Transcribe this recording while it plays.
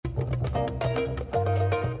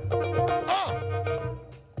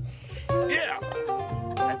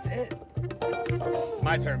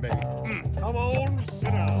My turn, baby. Come on,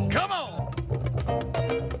 sit down. Come on.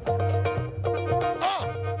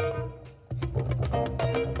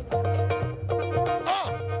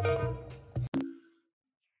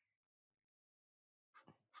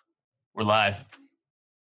 We're live.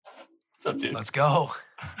 What's up, dude? Let's go.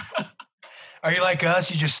 Are you like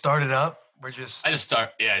us? You just started up? I just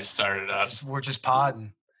started it up. We're just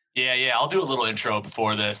podding. Yeah. I'll do a little intro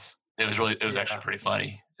before this. It was actually pretty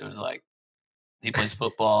funny. It was like, he plays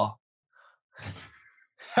football.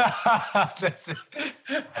 That's it.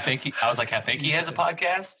 I think he has a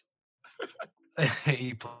podcast.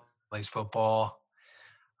 He plays football.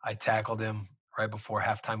 I tackled him right before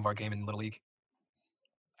halftime of our game in Little League.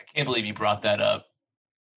 I can't believe you brought that up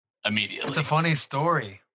immediately. It's a funny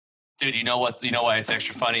story. Dude, you know what? You know why it's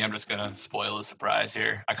extra funny? I'm just going to spoil the surprise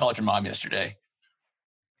here. I called your mom yesterday.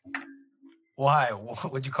 Why?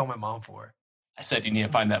 What'd you call my mom for? I said you need to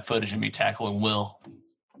find that footage of me tackling Will.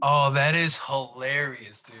 Oh, that is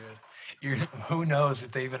hilarious, dude. Who knows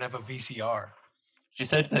if they even have a VCR? She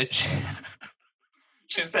said that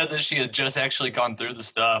she said that she had just actually gone through the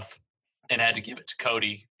stuff and had to give it to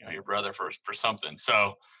Cody, your brother, for something.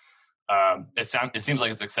 So it seems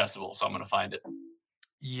like it's accessible. So I'm going to find it.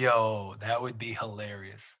 Yo, that would be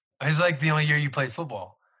hilarious. It's like the only year you played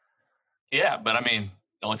football. Yeah, but I mean,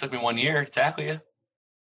 it only took me 1 year to tackle you.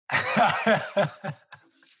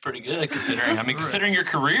 It's pretty good considering. I mean, considering your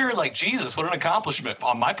career, like, Jesus, what an accomplishment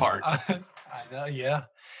on my part. I know, yeah.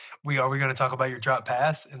 Are we going to talk about your drop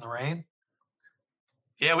pass in the rain?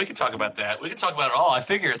 Yeah, we can talk about that. We can talk about it all. I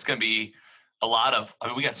figure it's going to be a lot of. I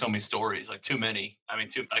mean, we got so many stories, like too many. I mean,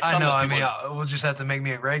 we'll just have to make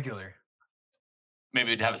me a regular. Maybe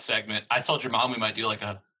we'd have a segment. I told your mom we might do like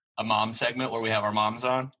a mom segment where we have our moms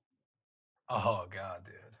on. Oh, God,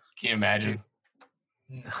 dude. Can you imagine?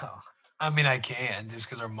 No. I mean, I can, just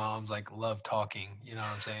because our moms, like, love talking. You know what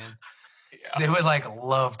I'm saying? Yeah. They would, like,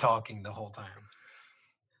 love talking the whole time.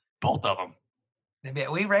 Both of them. They'd be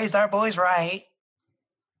like, we raised our boys right.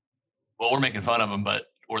 Well, we're making fun of them, but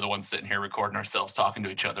we're the ones sitting here recording ourselves talking to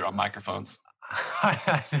each other on microphones.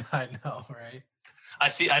 I know, right? I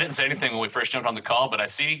didn't say anything when we first jumped on the call, but I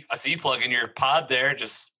see you plug in your pod there.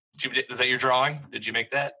 Is that your drawing? Did you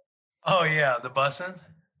make that? Oh yeah, the bussin'.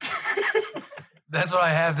 That's what I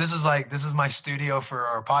have. This is my studio for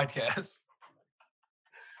our podcast.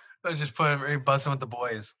 I just put bussin' with the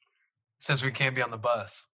boys since we can't be on the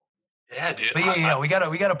bus. Yeah, dude. But yeah, we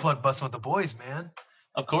gotta plug bussin' with the boys, man.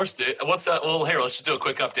 Of course, dude. What's that? Well, here, let's just do a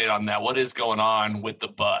quick update on that. What is going on with the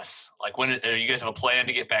bus? Like, when you guys have a plan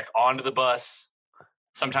to get back onto the bus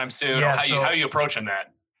sometime soon? Yeah, how are you approaching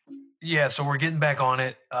that? Yeah, so we're getting back on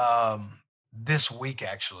it this week,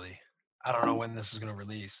 actually. I don't know when this is going to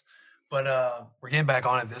release, but we're getting back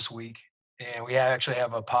on it this week. And we actually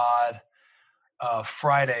have a pod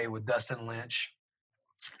Friday with Dustin Lynch.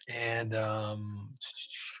 And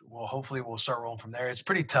well, hopefully we'll start rolling from there. It's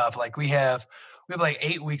pretty tough. Like we have like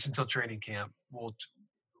 8 weeks until training camp.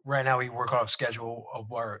 Right now we work on a schedule of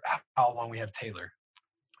how long we have Taylor.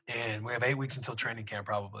 And we have 8 weeks until training camp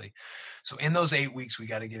probably. So in those 8 weeks, we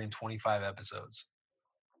got to get in 25 episodes.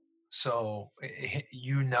 So,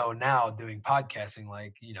 now doing podcasting,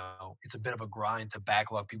 like, it's a bit of a grind to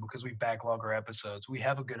backlog people because we backlog our episodes. We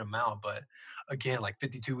have a good amount, but again, like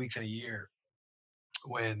 52 weeks in a year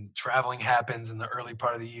when traveling happens in the early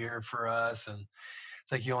part of the year for us. And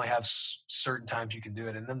it's like you only have certain times you can do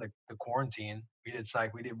it. And then the quarantine, we didn't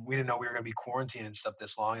know we were going to be quarantined and stuff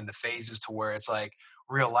this long. And the phases to where it's like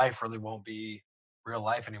real life really won't be real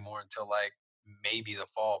life anymore until like maybe the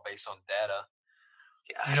fall based on data.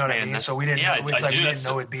 Gosh, you know what I mean? So we didn't. Yeah, we didn't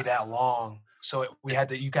know it'd be that long. So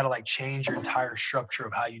you got to like change your entire structure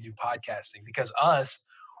of how you do podcasting because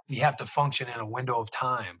we have to function in a window of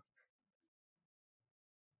time.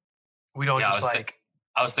 We don't I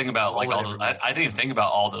was thinking about like all those. I didn't even think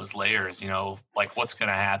about all those layers. Like what's going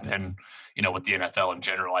to happen. With the NFL in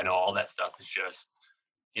general. I know all that stuff is just.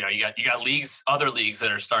 You got leagues, other leagues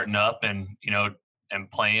that are starting up and and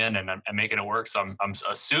playing and making it work. So I'm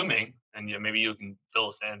assuming, and maybe you can fill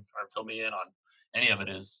me in on any of it.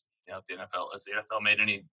 Is if the NFL made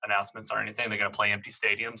any announcements or anything? They're going to play empty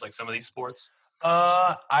stadiums like some of these sports.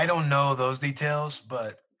 I don't know those details,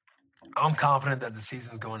 but I'm confident that the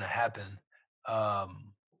season's going to happen.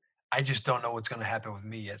 I just don't know what's going to happen with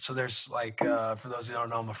me yet. So there's like, for those who don't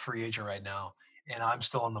know, I'm a free agent right now, and I'm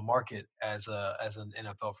still on the market as an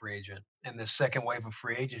NFL free agent. And this second wave of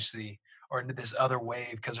free agency, or this other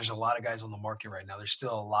wave, because there's a lot of guys on the market right now. There's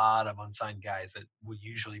still a lot of unsigned guys that would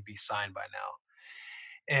usually be signed by now.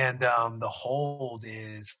 And the hold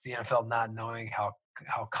is the NFL not knowing how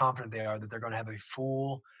confident they are that they're going to have a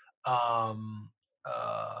full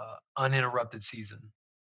uninterrupted season.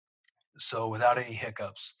 So without any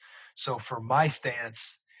hiccups. So for my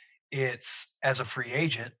stance, it's as a free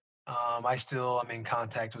agent, I still am in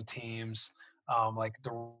contact with teams like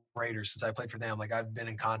the Raiders since I played for them. Like I've been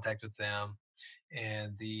in contact with them,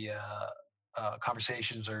 and the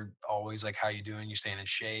conversations are always like, "How you doing? You staying in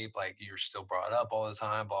shape? Like you're still brought up all the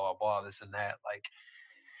time? Blah blah blah. This and that. Like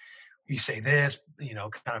you say this,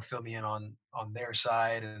 kind of fill me in on their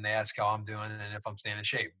side, and they ask how I'm doing and if I'm staying in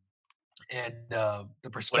shape." And the What do you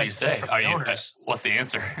perspective say? from Are the you? owners, What's the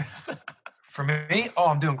answer? for me, oh,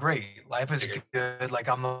 I'm doing great. Life is good. Like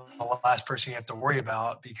I'm the last person you have to worry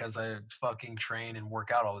about because I fucking train and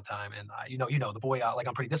work out all the time. And the boy out, like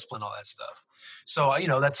I'm pretty disciplined, all that stuff. So,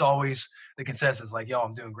 that's always the consensus. Like, yo,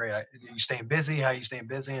 I'm doing great. You staying busy? How you staying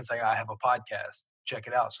busy? And it's like, I have a podcast. Check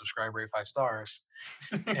it out. Subscribe, rate 5 stars.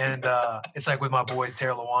 And it's like with my boy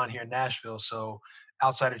Taylor Lewan here in Nashville. So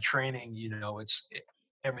outside of training,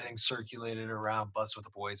 everything's circulated around Butts with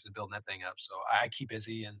the Boys and building that thing up. So I keep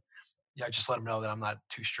busy, and I just let them know that I'm not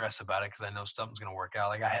too stressed about it because I know something's going to work out.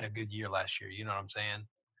 Like I had a good year last year. You know what I'm saying?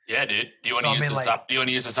 Yeah, dude. Do you want So to I use mean, this? like, Do you want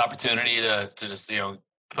to use this opportunity to just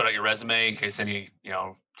put out your resume in case any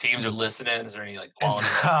teams are listening? Is there any like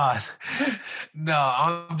qualities? No,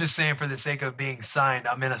 I'm just saying for the sake of being signed,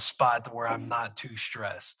 I'm in a spot where I'm not too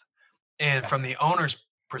stressed. And from the owner's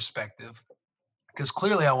perspective, because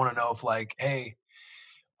clearly I want to know if like, hey,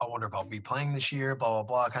 I wonder if I'll be playing this year, blah, blah,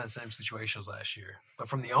 blah, kind of same situations last year. But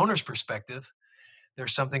from the owner's perspective,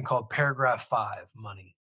 there's something called paragraph 5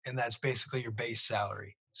 money, and that's basically your base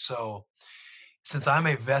salary. So since I'm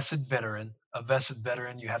a vested veteran,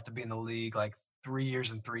 you have to be in the league like 3 years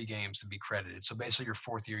and 3 games to be credited. So basically your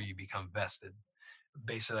 4th year, you become vested.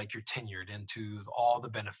 Basically like you're tenured into all the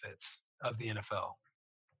benefits of the NFL.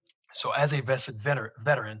 So as a vested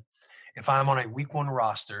veteran, if I'm on a week 1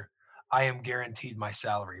 roster, I am guaranteed my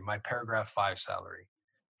salary, my paragraph 5 salary.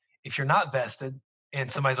 If you're not vested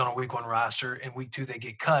and somebody's on a week 1 roster and week 2 they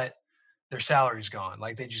get cut, their salary's gone.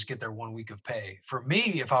 Like they just get their 1 week of pay. For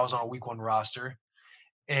me, if I was on a week 1 roster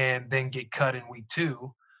and then get cut in week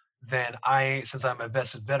 2, then since I'm a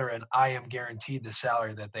vested veteran, I am guaranteed the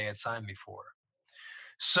salary that they had signed me for.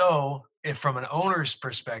 So, if from an owner's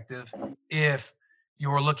perspective, if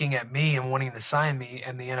you're looking at me and wanting to sign me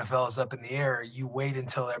and the NFL is up in the air, you wait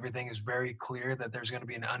until everything is very clear that there's going to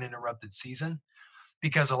be an uninterrupted season,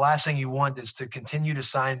 because the last thing you want is to continue to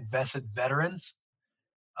sign vested veterans.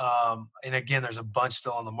 And again, there's a bunch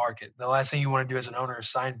still on the market. The last thing you want to do as an owner is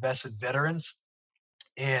sign vested veterans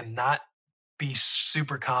and not be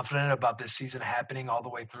super confident about this season happening all the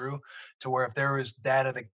way through, to where if there was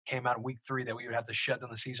data that came out in week 3 that we would have to shut down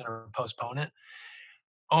the season or postpone it,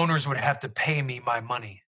 owners would have to pay me my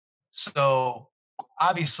money. So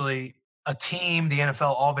obviously a team, the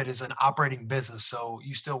NFL, all of it is an operating business. So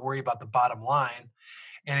you still worry about the bottom line.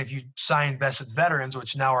 And if you sign vested veterans,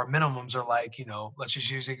 which now our minimums are like, let's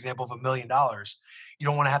just use the example of $1 million. You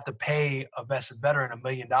don't want to have to pay a vested veteran $1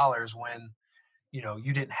 million when,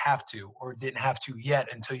 you didn't have to, or didn't have to yet,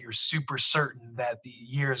 until you're super certain that the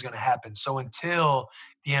year is going to happen. So until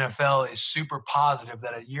the NFL is super positive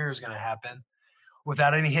that a year is going to happen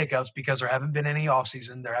without any hiccups, because there haven't been any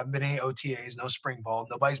offseason, there haven't been any OTAs, no spring ball,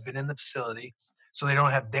 nobody's been in the facility, so they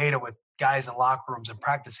don't have data with guys in locker rooms and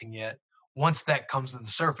practicing yet. Once that comes to the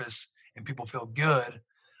surface and people feel good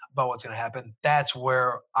about what's going to happen, that's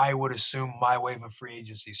where I would assume my wave of free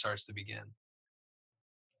agency starts to begin.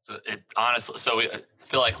 So it honestly, I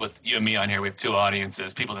feel like with you and me on here, we have 2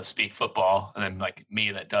 audiences: people that speak football, and then like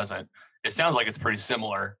me that doesn't. It sounds like it's pretty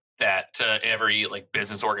similar, that to every like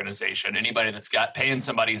business organization, anybody that's got paying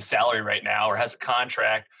somebody a salary right now or has a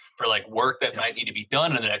contract for like work that might need to be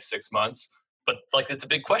done in the next 6 months, but like it's a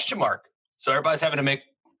big question mark. So everybody's having to make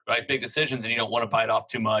big decisions, and you don't want to bite off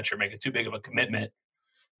too much or make it too big of a commitment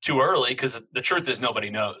too early, because the truth is nobody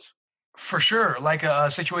knows. For sure. Like a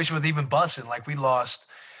situation with even Bussin', like we lost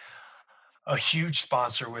a huge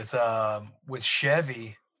sponsor with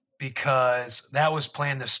Chevy, because that was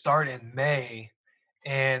planned to start in May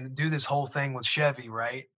and do this whole thing with Chevy,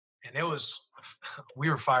 right? And we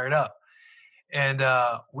were fired up, and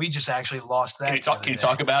we just actually lost that. Can you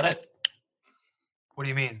talk about it? What do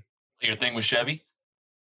you mean? Your thing with Chevy?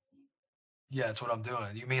 Yeah, that's what I'm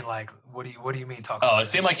doing. You mean like what do you mean talking? Oh, it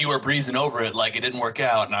seemed like you were breezing over it, like it didn't work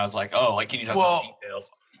out, and I was like, oh, like can you talk about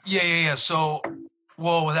details? Yeah. So,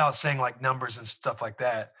 without saying like numbers and stuff like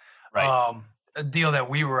that, right? A deal that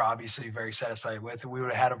we were obviously very satisfied with. We would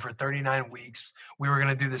have had them for 39 weeks. We were going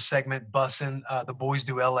to do this segment, Bussin', the boys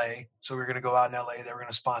do LA. So we were going to go out in LA. They were going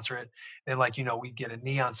to sponsor it. Then we get a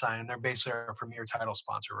neon sign, and they're basically our premier title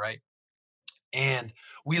sponsor, right? And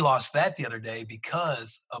we lost that the other day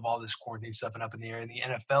because of all this quarantine stuff and up in the air. And the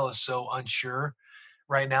NFL is so unsure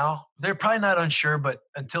right now. They're probably not unsure, but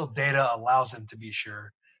until data allows them to be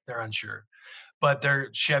sure, they're unsure. But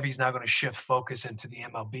Chevy's now going to shift focus into the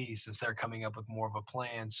MLB since they're coming up with more of a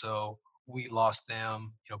plan. So we lost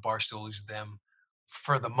them. Barstool loses them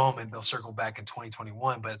for the moment. They'll circle back in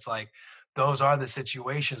 2021. But it's like those are the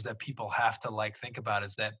situations that people have to think about,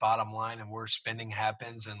 is that bottom line and where spending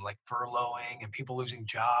happens, and furloughing and people losing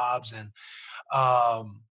jobs. And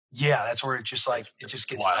that's where it just it just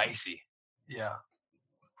gets dicey. Yeah.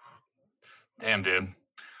 Damn, dude.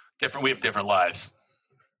 We have different lives.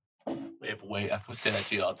 I say that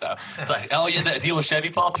to you all the time. It's like, oh yeah, that deal with Chevy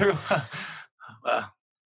fall through. I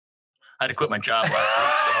had to quit my job last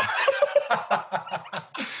week.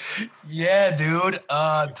 So. Yeah, dude.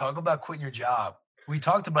 Talk about quitting your job. We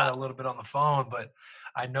talked about it a little bit on the phone, but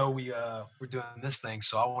I know we're doing this thing,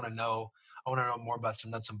 so I want to know more about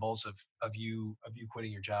some nuts and bolts of you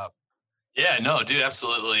quitting your job. Yeah, no, dude,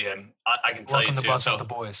 absolutely, and I can tell you too. Welcome to Bussin' with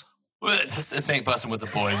the Boys. Well, this ain't Bussin' with the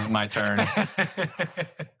Boys. It's my turn.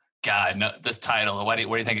 God, no, this title, where do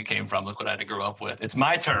you think it came from? Look what I had to grow up with. It's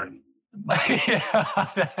my turn. I'm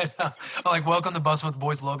like, welcome to Bussin' with the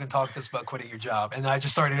Boys. Logan talked to us about quitting your job, and I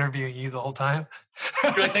just started interviewing you the whole time.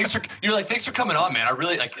 You're like, thanks for coming on, man. I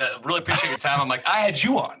really really appreciate your time. I'm like, I had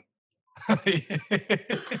you on.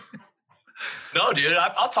 No, dude,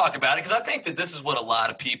 I'll talk about it because I think that this is what a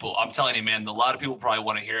lot of people, I'm telling you, man, a lot of people probably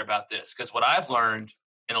want to hear about this, because what I've learned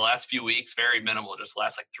in the last few weeks, very minimal, just the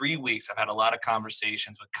last 3 weeks, I've had a lot of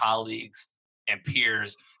conversations with colleagues and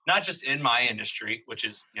peers, not just in my industry, which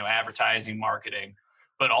is, advertising, marketing,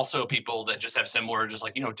 but also people that just have similar, just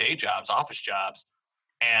day jobs, office jobs.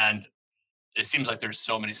 And it seems like there's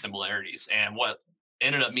so many similarities. And what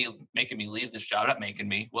ended up making me leave this job,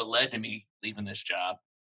 what led to me leaving this job,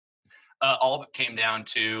 all of it came down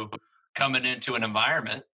to coming into an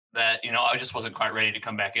environment that, I just wasn't quite ready to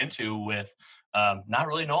come back into, with not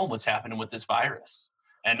really knowing what's happening with this virus,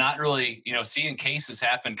 and not really, seeing cases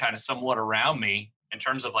happen kind of somewhat around me in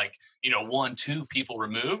terms of 1, 2 people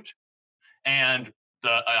removed. And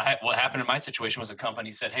what happened in my situation was a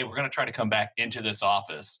company said, hey, we're going to try to come back into this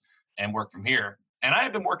office and work from here. And I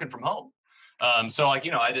had been working from home. So I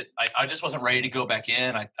just wasn't ready to go back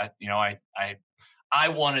in. I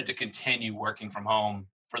wanted to continue working from home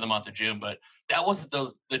for the month of June, but that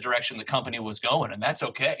wasn't the direction the company was going, and that's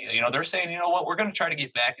okay. They're saying, what, we're going to try to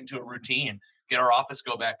get back into a routine, get our office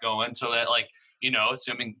back going, so that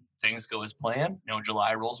assuming things go as planned,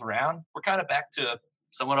 July rolls around, we're kind of back to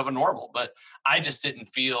somewhat of a normal. But I just didn't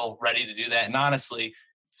feel ready to do that. And honestly,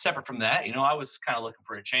 separate from that, I was kind of looking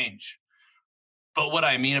for a change. But what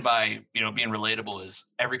I mean by, being relatable is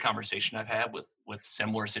every conversation I've had with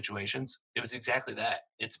similar situations, it was exactly that.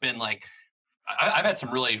 It's been I've had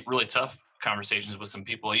some really, really tough conversations with some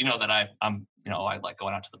people, that I'm I like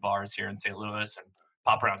going out to the bars here in St. Louis and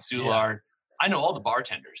pop around Soulard. Yeah. I know all the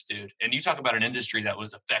bartenders, dude. And you talk about an industry that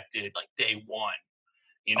was affected day one,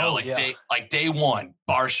 day one,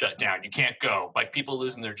 bar shut down. You can't go, people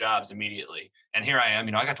losing their jobs immediately. And here I am,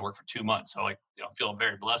 I got to work for 2 months. So feeling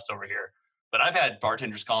very blessed over here. But I've had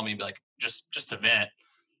bartenders call me and be like, just to vent,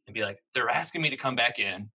 and be like, they're asking me to come back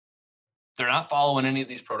in. They're not following any of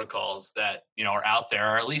these protocols that, are out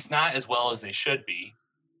there, or at least not as well as they should be.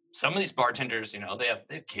 Some of these bartenders, they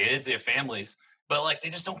have kids, they have families, but they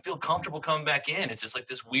just don't feel comfortable coming back in. It's just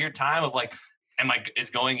this weird time of is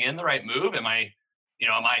going in the right move? Am I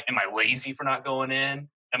lazy for not going in?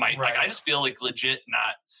 Right. I just feel legit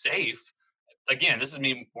not safe. Again, this is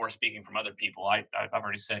me more speaking from other people. I've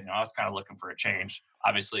already said, I was kind of looking for a change,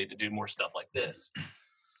 obviously, to do more stuff like this.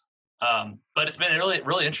 But it's been really,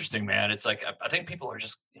 really interesting, man. It's I think people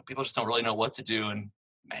just don't really know what to do. And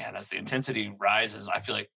man, as the intensity rises, I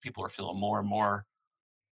feel like people are feeling more and more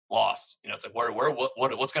lost. It's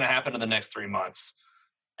what's going to happen in the next 3 months?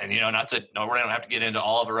 And, we don't have to get into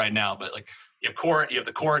all of it right now, but you have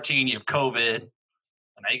the quarantine, you have COVID.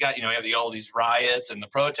 And now you have all these riots and the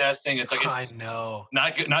protesting. It's I know.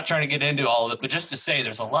 Not trying to get into all of it, but just to say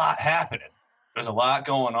there's a lot happening. There's a lot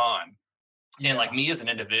going on. Yeah. And me as an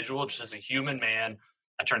individual, just as a human man,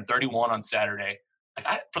 I turned 31 on Saturday.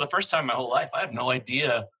 For the first time in my whole life, I have no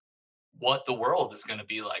idea what the world is going to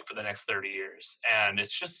be like for the next 30 years. And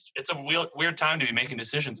it's a weird time to be making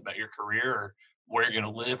decisions about your career or where you're going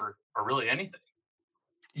to live or really anything.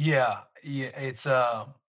 Yeah. It's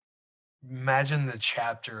imagine the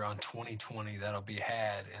chapter on 2020 that'll be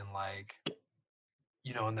had in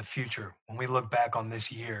in the future when we look back on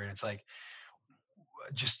this year, and it's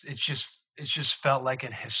just felt like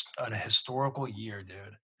a historical year,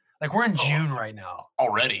 dude. Like we're in June right now.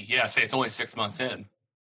 Already. Yeah. Say it's only 6 months in.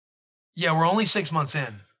 Yeah, we're only 6 months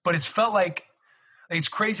in, but it's felt like it's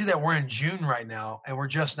crazy that we're in June right now and we're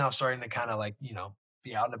just now starting to kind of like,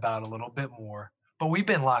 be out and about a little bit more. But we've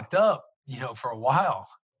been locked up, for a while.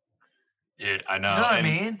 Dude, I know. You know what I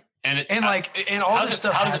mean? And all this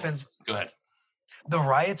stuff happens. Go ahead. The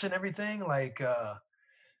riots and everything, like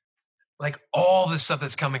all the stuff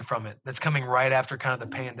that's coming from it, that's coming right after kind of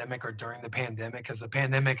the pandemic or during the pandemic, because the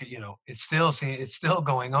pandemic, it's still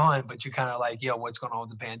going on, but you kind of like, what's going on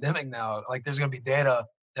with the pandemic now? Like there's going to be data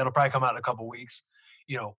that'll probably come out in a couple weeks.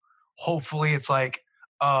 Hopefully it's like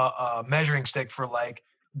a measuring stick for like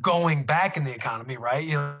going back in the economy, right?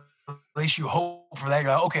 At least you hope for that.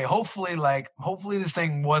 You're like, okay, hopefully this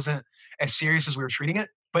thing wasn't as serious as we were treating it.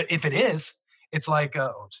 But if it is, it's like,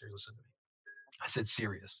 oh, serious, listen to me. I said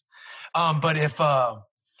serious. But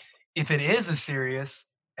if it is as serious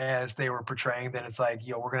as they were portraying, then it's like,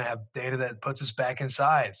 we're going to have data that puts us back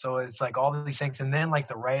inside. So it's like all these things. And then like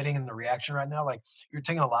the rioting and the reaction right now, like you're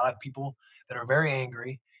taking a lot of people that are very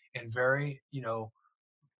angry and very,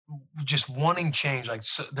 just wanting change. Like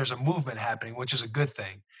so there's a movement happening, which is a good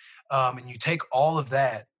thing. And you take all of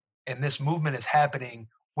that and this movement is happening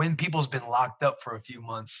when people's been locked up for a few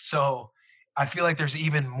months. So I feel like there's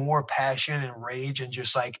even more passion and rage and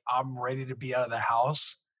just like I'm ready to be out of the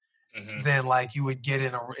house than like you would get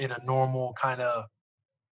in a normal kind of.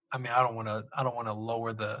 I mean, I don't want to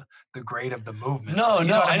lower the grade of the movement. No, you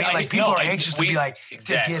know what I mean? Like people are anxious to be like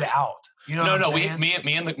exactly. To get out. You know? No, me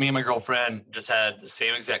and my girlfriend just had the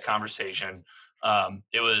same exact conversation.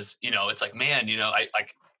 It was, it's like, man, I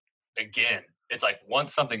like again. It's like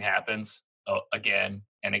once something happens again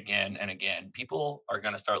and again and again, people are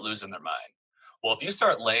going to start losing their mind. Well, if you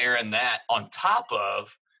start layering that on top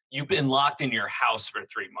of you've been locked in your house for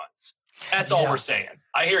 3 months, that's all we're saying.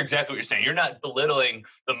 I hear exactly what you're saying. You're not belittling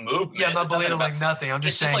the movement. Yeah, I'm not belittling nothing. I'm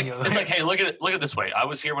just saying. It's like, hey, look at it this way. I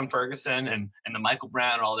was here when Ferguson and the Michael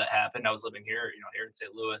Brown and all that happened. I was living here, here in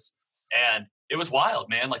St. Louis, and it was wild,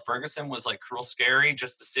 man. Like Ferguson was like real scary,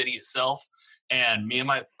 just the city itself. And me and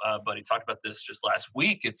my buddy talked about this just last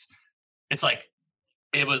week. It's like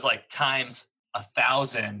it was like times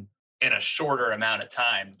 1,000 in a shorter amount of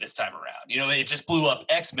time this time around. It just blew up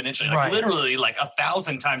exponentially, like literally like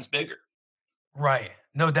 1,000 times bigger. Right.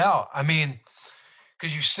 No doubt. I mean,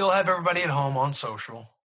 because you still have everybody at home on social.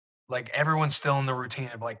 Like everyone's still in the routine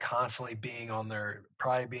of like constantly being on their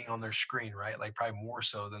screen, right? Like probably more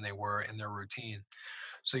so than they were in their routine.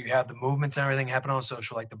 So you have the movements and everything happen on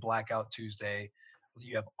social, like the Blackout Tuesday.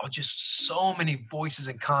 You have just so many voices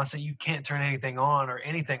and constant. You can't turn anything on or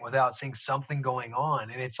anything without seeing something going on.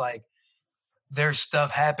 And it's like, there's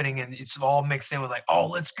stuff happening and it's all mixed in with like, oh,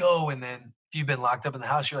 let's go. And then if you've been locked up in the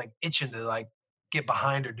house, you're like itching to like get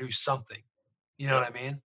behind or do something. You know what I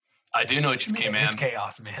mean? I do know what you mean, man. It's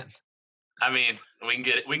chaos, man. I mean, we can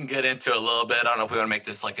get into it a little bit. I don't know if we want to make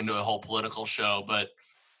this like into a whole political show, but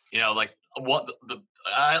like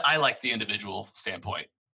I like the individual standpoint.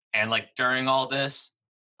 And like during all this,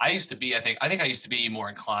 I think I used to be more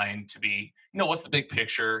inclined to be, what's the big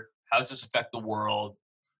picture? How does this affect the world?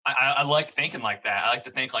 I like thinking like that. I like to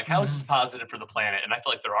think like, how is this positive for the planet? And I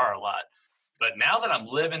feel like there are a lot. But now that I'm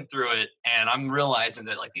living through it and I'm realizing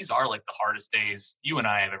that like these are like the hardest days you and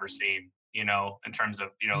I have ever seen, in terms of,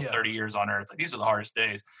 30 years on Earth. Like these are the hardest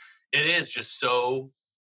days. It is just so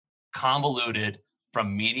convoluted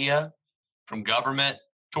from media, from government,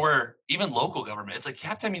 to where even local government. It's like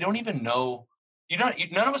half the time you don't even know.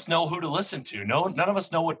 None of us know who to listen to. None of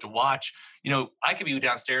us know what to watch. I could be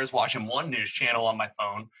downstairs watching one news channel on my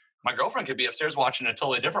phone. My girlfriend could be upstairs watching a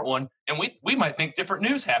totally different one, and we might think different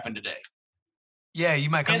news happened today. Yeah, you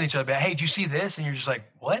might come to each other, hey, did you see this? And you're just like,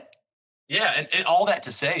 what? Yeah, and all that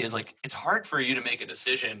to say is like it's hard for you to make a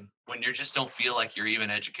decision when you just don't feel like you're even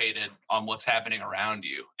educated on what's happening around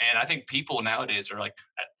you. And I think people nowadays are like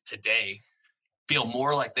today feel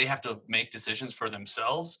more like they have to make decisions for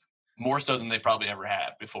themselves more so than they probably ever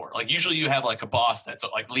have before. Like usually you have like a boss that's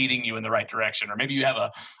like leading you in the right direction, or maybe you have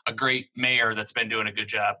a great mayor that's been doing a good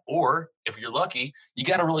job. Or if you're lucky, you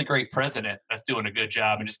got a really great president that's doing a good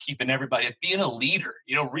job and just keeping everybody being a leader,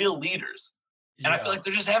 real leaders. Yeah. And I feel like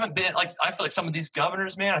there just haven't been I feel like some of these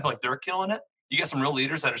governors, man, I feel like they're killing it. You got some real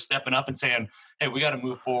leaders that are stepping up and saying, hey, we got to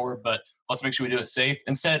move forward, but let's make sure we do it safe,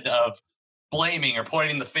 instead of blaming or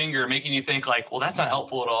pointing the finger, making you think like, well, that's not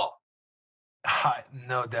helpful at all.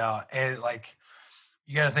 No doubt. And like,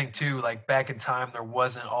 you got to think too, like back in time, there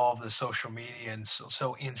wasn't all of the social media and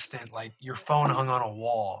so instant, like your phone hung on a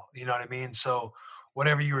wall, you know what I mean? So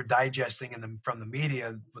whatever you were digesting from the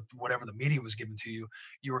media, with whatever the media was given to you,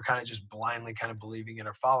 you were kind of just blindly kind of believing it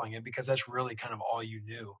or following it because that's really kind of all you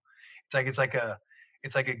knew.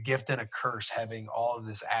 It's like a gift and a curse having all of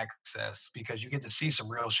this access because you get to see some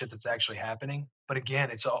real shit that's actually happening. But again,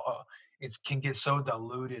 it can get so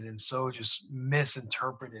diluted and so just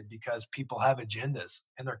misinterpreted because people have agendas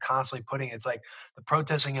and they're constantly putting it's like the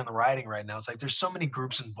protesting and the rioting right now. It's like there's so many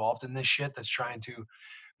groups involved in this shit that's trying to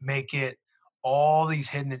make it all these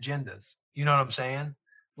hidden agendas. You know what I'm saying?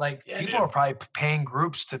 Like Yeah, people dude. are probably paying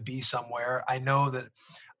groups to be somewhere. I know that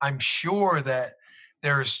I'm sure that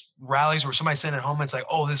there's rallies where somebody's sitting at home and it's like,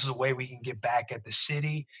 oh, this is a way we can get back at the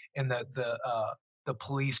city and the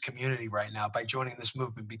police community right now by joining this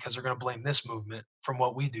movement because they're going to blame this movement from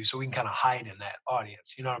what we do. So we can kind of hide in that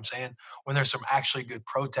audience. You know what I'm saying? When there's some actually good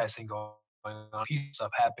protesting going on, peace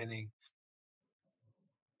stuff happening,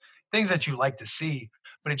 things that you like to see,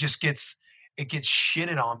 but it gets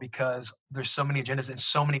shitted on because there's so many agendas and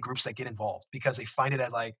so many groups that get involved because they find it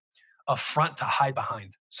as like a front to hide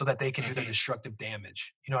behind so that they can do their destructive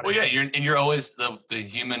damage. You know what Well, I yeah, mean? you're always the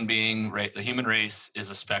human being, right? The human race is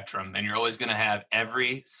a spectrum, and you're always going to have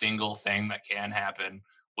every single thing that can happen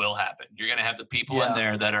will happen. You're going to have the people in Yeah.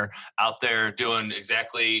 there that are out there doing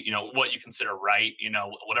exactly, what you consider right,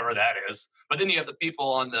 whatever that is. But then you have the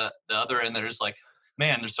people on the other end that are just like,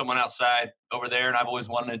 man, there's someone outside over there, and I've always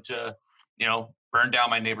wanted to, burn down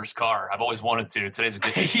my neighbor's car. I've always wanted to. Today's a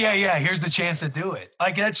good day. Yeah. Here's the chance to do it.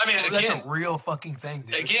 Like that's that's a Again, real fucking thing,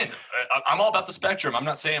 dude. I'm all about the spectrum. I'm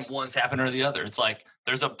not saying one's happened or the other. It's like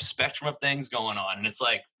there's a spectrum of things going on, and it's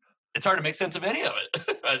like it's hard to make sense of any of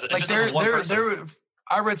it. Like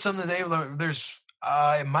I read something today. There's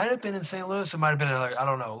it might have been in St. Louis. It might have been I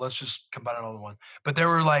don't know. Let's just combine another one. But there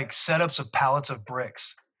were like setups of pallets of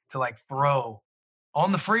bricks to like throw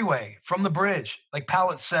on the freeway from the bridge, like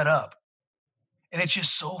pallets set up. And it's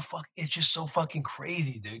just so fucking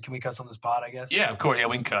crazy, dude. Can we cuss on this pod, I guess? Yeah, of course. Yeah,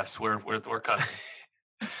 we can cuss. We're cussing.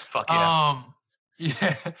 Fuck yeah.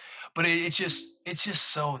 Yeah. But it's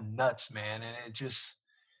just so nuts, man. And it just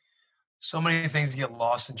so many things get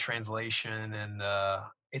lost in translation and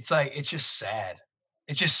it's just sad.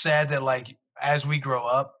 It's just sad that like as we grow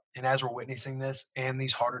up and as we're witnessing this and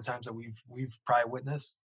these harder times that we've probably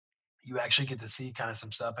witnessed, you actually get to see kind of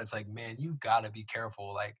some stuff. It's like, man, you got to be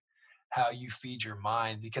careful, like how you feed your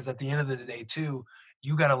mind, because at the end of the day, too,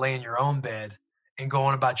 you got to lay in your own bed and go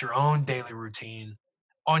on about your own daily routine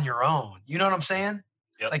on your own. You know what I'm saying?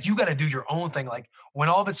 Yep. Like you got to do your own thing. Like when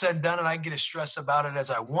all of it's said and done, and I get as stressed about it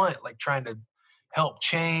as I want, like trying to help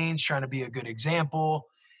change, trying to be a good example,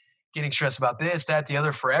 getting stressed about this, that, the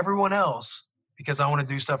other for everyone else because I want to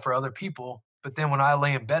do stuff for other people. But then when I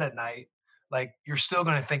lay in bed at night, like you're still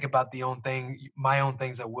going to think about my own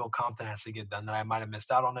things that Will Compton has to get done that I might have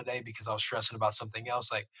missed out on today because I was stressing about something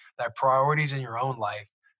else, like that priorities in your own life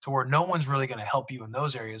to where no one's really going to help you in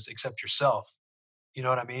those areas except yourself. You know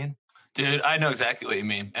what I mean? Dude, I know exactly what you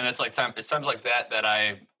mean. And it's times like that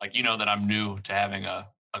I like that I'm new to having a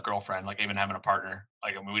girlfriend, like even having a partner.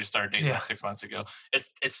 Like we just started dating Yeah. like 6 months ago.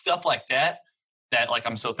 It's stuff like that like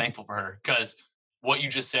I'm so thankful for her. Because what you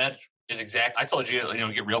just said is exact. I told you,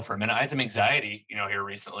 get real for a minute. I had some anxiety, here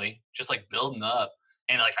recently, just like building up.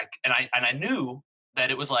 And like I knew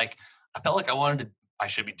that it was like I felt like I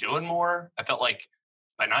should be doing more. I felt like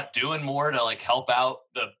by not doing more to like help out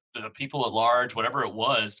the people at large, whatever it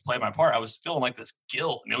was, to play my part, I was feeling like this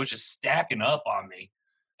guilt, and it was just stacking up on me.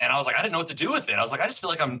 And I was like, I didn't know what to do with it. I was like, I just feel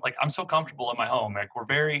like I'm so comfortable in my home. Like we're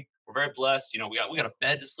very blessed. We got a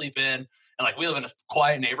bed to sleep in, and like we live in a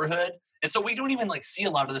quiet neighborhood, and so we don't even like see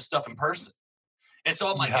a lot of this stuff in person. And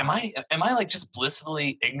so I'm like, Yeah. am I like just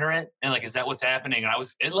blissfully ignorant? And like, is that what's happening? And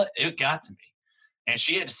it got to me. And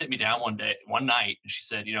she had to sit me down one night, and she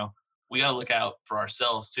said, we got to look out for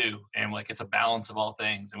ourselves too. And like, it's a balance of all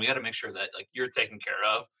things. And we got to make sure that like you're taken care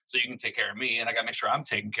of so you can take care of me. And I got to make sure I'm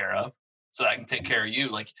taken care of so that I can take care of you.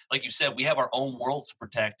 Like you said, we have our own worlds to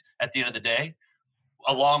protect at the end of the day,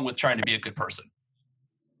 along with trying to be a good person.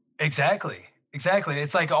 Exactly.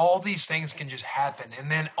 It's like all these things can just happen.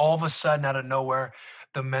 And then all of a sudden out of nowhere,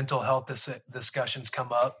 the mental health discussions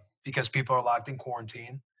come up because people are locked in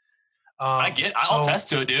quarantine. I'll attest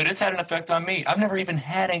to it, dude. It's had an effect on me. I've never even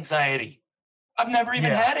had anxiety. I've never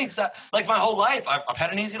even had anxiety. Like my whole life, I've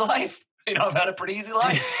had an easy life. I've had a pretty easy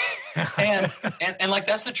life. and like,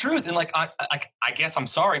 that's the truth. And like, I guess I'm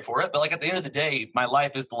sorry for it, but like at the end of the day, my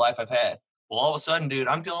life is the life I've had. Well, all of a sudden, dude,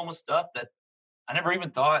 I'm dealing with stuff that I never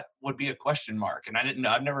even thought would be a question mark. And didn't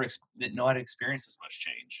know I'd experienced this much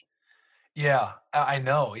change. Yeah, I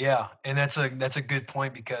know. Yeah. And that's a good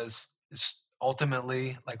point because it's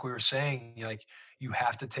ultimately, like we were saying, like you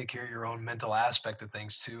have to take care of your own mental aspect of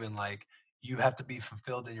things too. And like, you have to be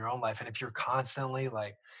fulfilled in your own life. And if you're constantly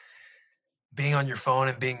like being on your phone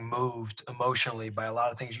and being moved emotionally by a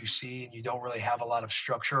lot of things you see and you don't really have a lot of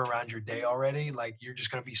structure around your day already, like you're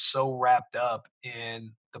just going to be so wrapped up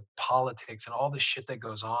in the politics and all the shit that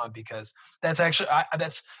goes on. Because that's actually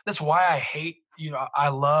that's why I hate, I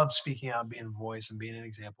love speaking out and being a voice and being an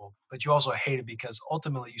example, but you also hate it because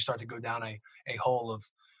ultimately you start to go down a hole of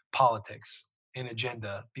politics and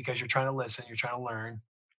agenda because you're trying to listen, you're trying to learn.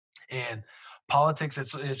 And politics,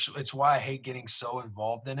 it's why I hate getting so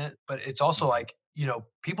involved in it. But it's also like,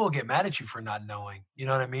 people get mad at you for not knowing, you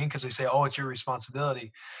know what I mean? Because they say, oh, it's your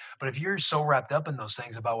responsibility. But if you're so wrapped up in those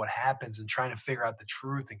things about what happens and trying to figure out the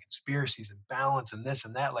truth and conspiracies and balance and this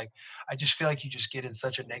and that, like, I just feel like you just get in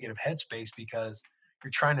such a negative headspace because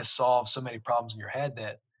you're trying to solve so many problems in your head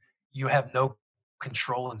that you have no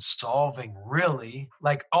control in solving, really,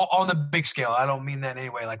 like on the big scale. I don't mean that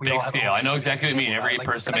anyway. Like, we big all have scale. I know exactly what you mean. Every like,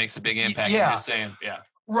 person makes a big impact. yeah. You're just saying, yeah.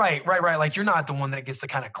 Right. Like, you're not the one that gets to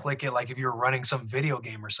kind of click it, like if you're running some video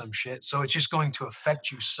game or some shit. So it's just going to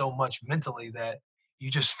affect you so much mentally that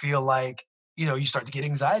you just feel like, you start to get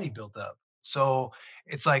anxiety built up. So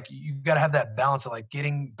it's like you got to have that balance of like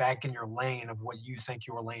getting back in your lane of what you think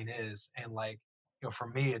your lane is. And like, for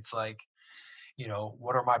me, it's like,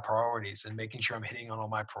 what are my priorities and making sure I'm hitting on all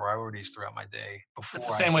my priorities throughout my day. Before It's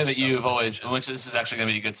the same way that you've always, which this is actually going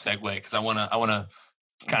to be a good segue because I want to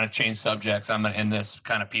kind of change subjects. I'm going to end this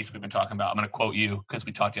kind of piece we've been talking about. I'm going to quote you because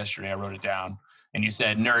we talked yesterday. I wrote it down and you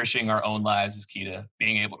said, nourishing our own lives is key to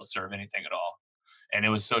being able to serve anything at all. And it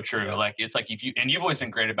was so true. Yeah. Like, it's like you've always been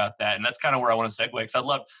great about that. And that's kind of where I want to segue. Cause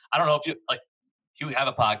I don't know if you have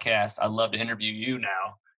a podcast. I'd love to interview you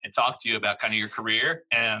now and talk to you about kind of your career.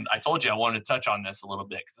 And I told you I wanted to touch on this a little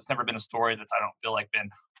bit because it's never been a story that's, I don't feel like, been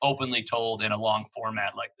openly told in a long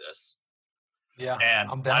format like this. Yeah. And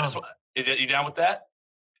I'm down. You down with that?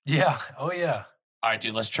 Yeah. Oh yeah. All right,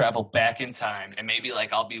 dude, let's travel back in time. And maybe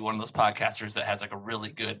like I'll be one of those podcasters that has like a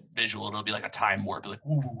really good visual. It'll be like a time warp. Like,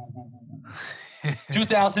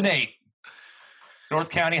 2008, North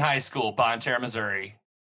County High School, Bonne Terre, Missouri.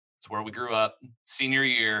 It's where we grew up. Senior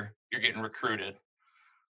year, you're getting recruited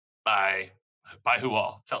by who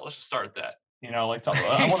all? Let's just start with that.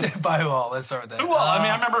 By who all? Let's start with that. Who all? I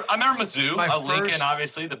mean, I remember Mizzou, Lincoln,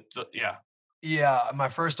 obviously. Yeah. Yeah, my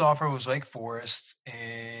first offer was Wake Forest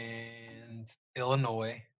and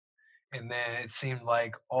Illinois, and then it seemed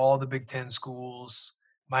like all the Big Ten schools.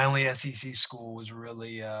 My only SEC school was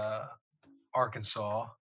really Arkansas.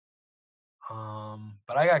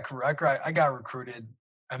 But I got recruited.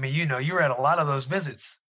 I mean, you were at a lot of those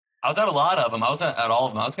visits. I was at a lot of them. I was at all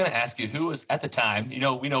of them. I was going to ask you who was at the time. We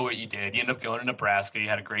know what you did. You ended up going to Nebraska. You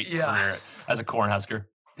had a great career as a Cornhusker.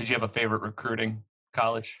 Did you have a favorite recruiting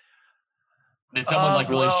college? Did someone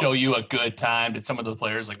really show you a good time? Did some of those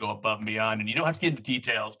players go above and beyond? And you don't have to get into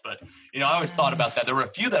details, but I always thought about that. There were a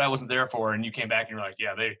few that I wasn't there for, and you came back and you were like,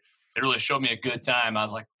 "Yeah, they really showed me a good time." I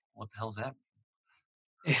was like, "What the hell is that?"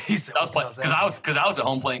 Because I was at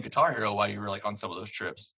home playing Guitar Hero while you were on some of those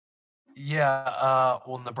trips. Yeah,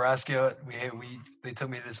 well, Nebraska, they took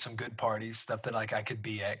me to some good parties, stuff that I could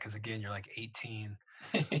be at because again, you're 18.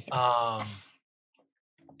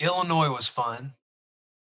 Illinois was fun.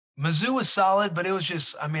 Mizzou was solid, but it was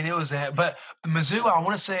just, but Mizzou, I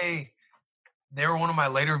want to say they were one of my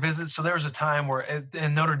later visits. So there was a time where,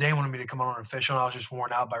 and Notre Dame wanted me to come on an official, and I was just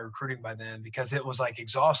worn out by recruiting by then because it was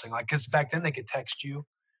exhausting. Because back then they could text you,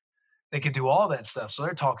 they could do all that stuff. So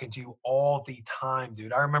they're talking to you all the time,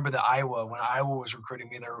 dude. I remember when Iowa was recruiting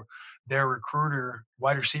me, their recruiter,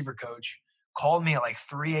 wide receiver coach, called me at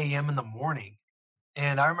 3 a.m. in the morning.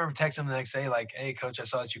 And I remember texting him the next day, "Hey, coach, I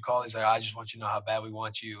saw that you called." He's like, "I just want you to know how bad we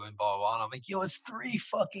want you," and blah, blah, blah. And I'm like, "Yo, it's 3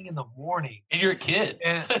 fucking in the morning." And you're a kid.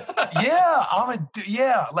 And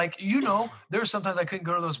there's sometimes I couldn't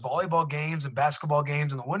go to those volleyball games and basketball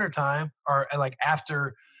games in the wintertime or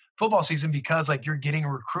after football season because you're getting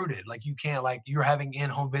recruited. You can't, you're having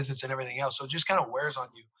in-home visits and everything else. So it just kind of wears on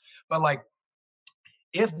you. But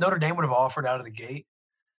if Notre Dame would have offered out of the gate,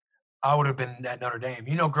 I would have been at Notre Dame.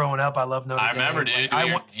 Growing up, I love Notre Dame. I remember, dude.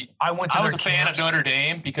 I was a fan of Notre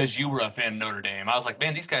Dame because you were a fan of Notre Dame. I was like,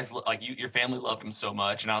 man, these guys, your family loved them so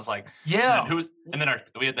much. And I was like, yeah. Didn't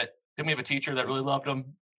we have a teacher that really loved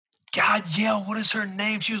them? God, yeah. What is her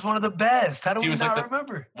name? She was one of the best. How do we not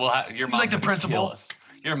remember? Well, your mom's the principal. Kill us.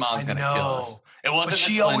 Your mom's going to kill us. It wasn't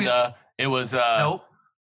Miss Linda. It was nope.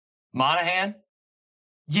 Monahan.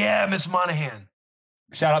 Yeah, Miss Monahan.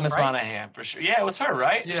 Shout out Miss Monahan for sure. Yeah, it was her,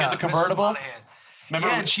 right? Yeah, she had the convertible. Remember?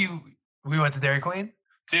 Yeah, we went to Dairy Queen.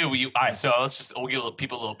 Dude, all right. So we'll give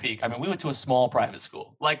people a little peek. I mean, we went to a small private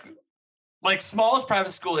school. Like smallest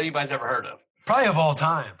private school anybody's ever heard of. Probably of all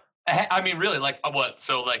time. I mean, really, like what?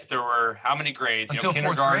 So like there were how many grades? Until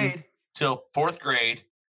kindergarten 4th grade. till 4th grade.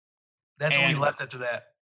 That's when we left after that.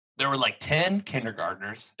 There were like 10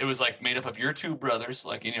 kindergartners. It was like made up of your 2 brothers,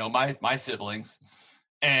 like, my siblings.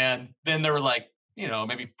 And then there were like,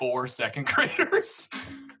 maybe 4 second graders.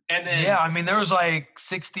 And then, yeah, I mean, there was like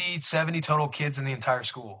 60, 70 total kids in the entire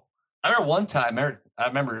school. I remember one time, I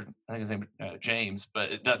think his name was James,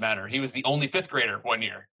 but it doesn't matter. He was the only 5th grader one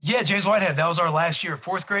year. Yeah, James Whitehead. That was our last year.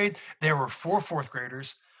 4th grade, there were 4 4th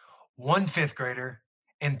graders, 1 5th grader,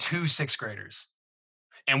 and 2 6th graders.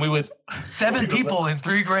 And we would 7 people in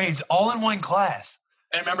 3 grades, all in one class.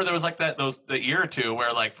 I remember there was like the year or two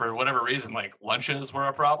where like for whatever reason like lunches were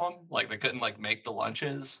a problem. Like they couldn't like make the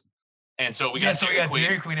lunches, and so we got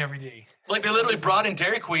Dairy Queen every day. Like they literally brought in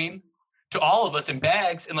Dairy Queen to all of us in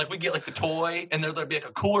bags, and like we get like the toy, and there'd be like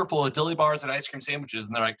a cooler full of dilly bars and ice cream sandwiches,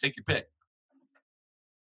 and they're like, take your pick.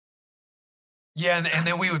 Yeah, and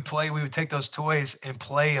then we would play. We would take those toys and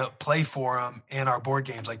play for them in our board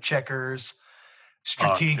games like checkers,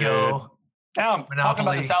 Stratego. Now I'm talking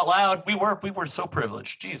about this out loud. We were so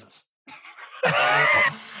privileged. Jesus.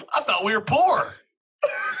 I thought we were poor.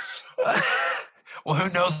 Well, who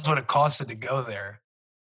knows what it costed to go there?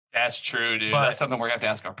 That's true, dude. That's something we're going to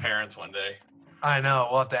have to ask our parents one day. I know.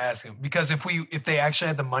 We'll have to ask them. Because if they actually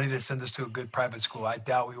had the money to send us to a good private school, I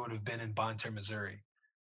doubt we would have been in Bonne Terre, Missouri.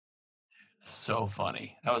 So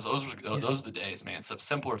funny. Those were the days, man. Some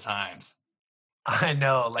simpler times. I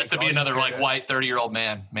know. Like, just to be another like white 30-year-old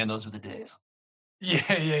man. Man, those were the days.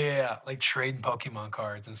 Yeah. Like trading Pokemon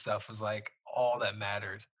cards and stuff was like all that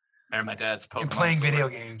mattered. Remember my dad's Pokemon. And playing video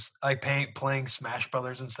games, like playing Smash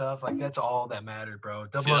Brothers and stuff. Like that's all that mattered, bro.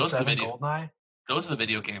 007 GoldenEye. Those are the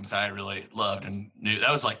video games I really loved and knew. That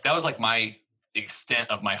was like my extent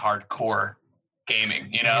of my hardcore gaming.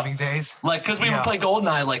 Gaming days. Like because we would play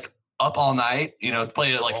GoldenEye like up all night,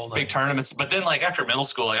 play like big tournaments. But then like after middle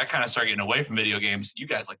school, like I kind of started getting away from video games. You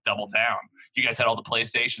guys like doubled down. You guys had all the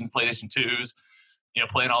PlayStation 2s,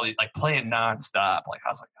 playing all these, like playing nonstop. Like I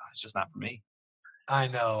was like, oh, it's just not for me. I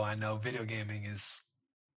know. Video gaming is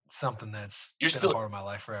something that's been a part of my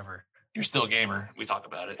life forever. You're still a gamer. We talk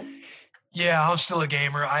about it. Yeah, I'm still a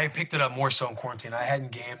gamer. I picked it up more so in quarantine. I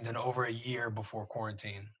hadn't gamed in over a year before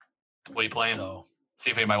quarantine. What are you playing? So, see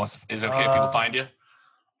if anybody wants to. Is it okay if people find you?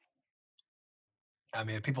 I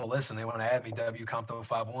mean, if people listen, they want to add me,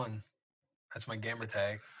 WCompto51. That's my gamer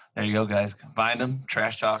tag. There you go, guys. Find them.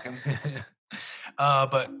 Trash talking.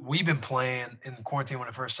 But we've been playing in quarantine when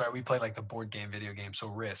it first started. We played like the board game, video game. So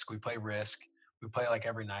Risk. We play Risk. We play like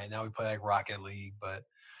every night. Now we play like Rocket League. But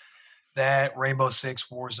that, Rainbow Six,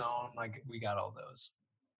 Warzone, like we got all those.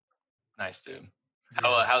 Nice, dude.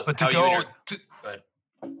 I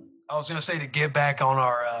was gonna say to get back on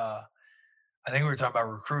our. I think we were talking about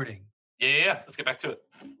recruiting. Yeah. Let's get back to it.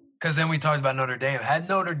 Because then we talked about Notre Dame. Had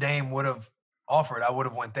Notre Dame would have offered, I would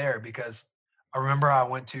have went there because I remember I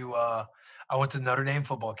went to Notre Dame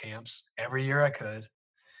football camps every year I could. And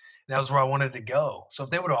that was where I wanted to go. So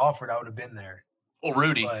if they would have offered, I would have been there. Well,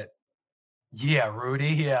 Rudy. But yeah, Rudy.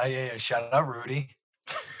 Yeah. Shout out Rudy.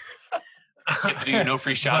 You have to do your no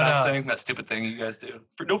free shout outs thing. That stupid thing you guys do.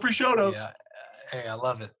 No free shout outs. Yeah. Hey, I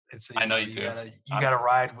love it. I know you do. You gotta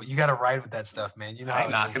ride with that stuff, man. You know how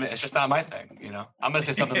I'm not gonna. It's just not my thing. I'm gonna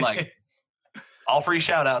say something like, "All free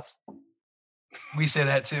shout outs." We say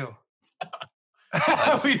that too.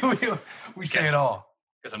 we say it all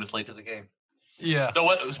because I'm just late to the game. Yeah. So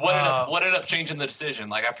what ended up changing the decision?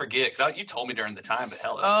 Like I forget because you told me during the time, but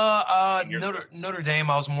hell. Notre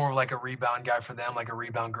Dame, I was more of like a rebound guy for them, like a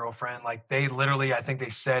rebound girlfriend. Like they literally, I think they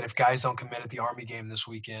said if guys don't commit at the Army game this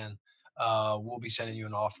weekend, we'll be sending you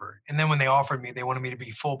an offer. And then when they offered me, they wanted me to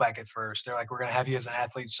be fullback at first. They're like, we're going to have you as an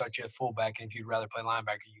athlete, start you at fullback. And if you'd rather play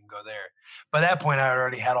linebacker, you can go there. By that point, I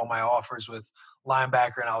already had all my offers with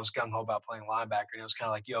linebacker and I was gung-ho about playing linebacker. And it was kind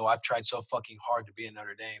of like, yo, I've tried so fucking hard to be in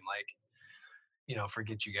Notre Dame. Like,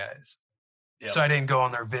 forget you guys. Yep. So I didn't go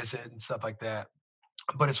on their visit and stuff like that.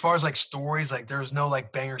 But as far as like stories, like there's no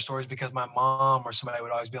like banger stories because my mom or somebody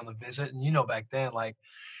would always be on the visit. And back then, like,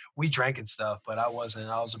 we drank and stuff, but I wasn't.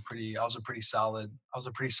 I was a pretty solid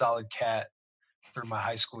cat through my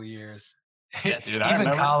high school years. Yeah, dude.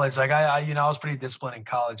 Even college, like I was pretty disciplined in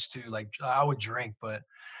college too. Like I would drink, but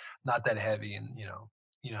not that heavy, and you know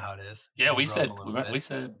how it is. Yeah, we said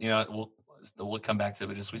we'll come back to it,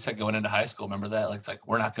 but just we said going into high school. Remember that? Like it's like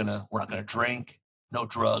we're not gonna drink, no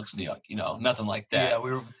drugs, nothing like that. Yeah,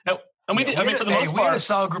 we were. No, and we did. I mean, for the most part, we had a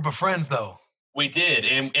solid group of friends though. We did,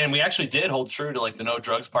 and we actually did hold true to like the no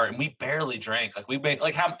drugs part, and we barely drank. Like we made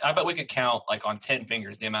like I bet we could count like on 10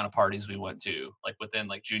 fingers the amount of parties we went to, like within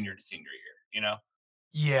like junior to senior year. You know?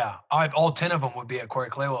 Yeah, all 10 of them would be at Corey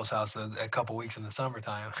Claywell's house a couple weeks in the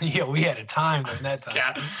summertime. Yeah, we had a time during that time.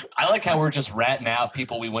 Yeah, I like how we're just ratting out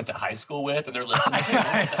people we went to high school with, and they're listening.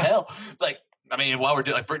 Like, what the hell? Like, I mean, while we're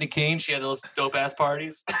doing like Brittany King, she had those dope ass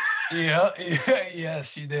parties. Yes,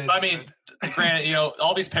 she did. I mean, granted, you know,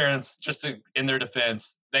 all these parents, just to in their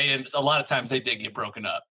defense, a lot of times they did get broken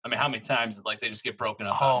up. I mean, how many times like they just get broken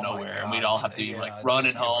up out of nowhere, and we'd all have to like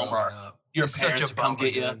running home, or your parents would come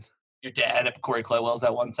get you. Your dad at Corey Claywell's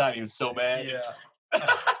that one time, he was so mad. Yeah.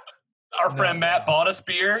 Our friend Matt bought us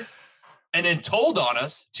beer and then told on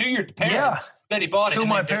us to your parents that he bought it. To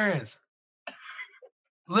my parents.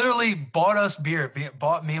 Literally bought us beer,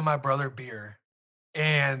 bought me and my brother beer.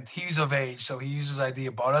 And he's of age, so he used his ID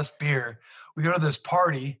and bought us beer. We go to this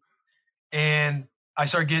party, and I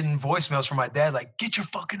start getting voicemails from my dad, like, get your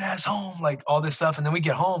fucking ass home, like all this stuff. And then we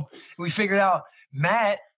get home, and we figured out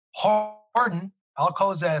Matt Harden, I'll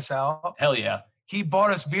call his ass out. Hell yeah. He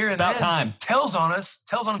bought us beer, and about time. tells on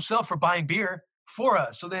himself for buying beer for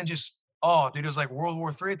us. So then just, dude, it was like World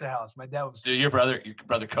War III at the house. My dad was. Dude, your brother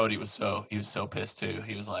Cody was so pissed too.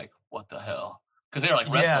 He was like, what the hell? Because they were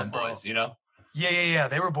like wrestling boys, you know? Yeah.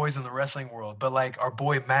 They were boys in the wrestling world. But like our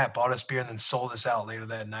boy Matt bought us beer and then sold us out later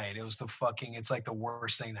that night. It was it's like the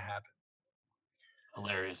worst thing to happen.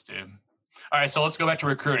 Hilarious, dude. All right, so let's go back to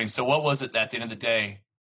recruiting. So what was it that at the end of the day,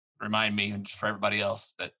 remind me and for everybody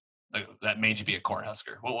else, that made you be a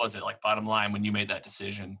Cornhusker? What was it, like, bottom line, when you made that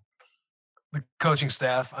decision? The coaching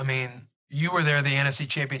staff. I mean, you were there the NFC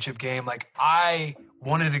Championship game. Like, I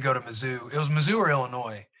wanted to go to Mizzou. It was Mizzou or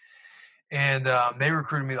Illinois. And they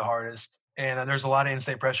recruited me the hardest. And there's a lot of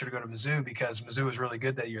in-state pressure to go to Mizzou because Mizzou was really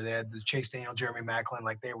good that year. They had the Chase Daniel, Jeremy Macklin.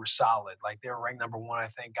 Like, they were solid. Like, they were ranked number 1, I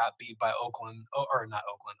think, got beat by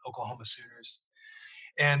Oklahoma Sooners.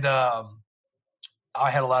 And I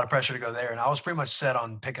had a lot of pressure to go there. And I was pretty much set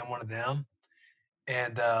on picking one of them.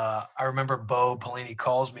 And I remember Bo Pelini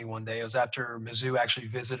calls me one day. It was after Mizzou actually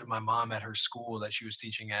visited my mom at her school that she was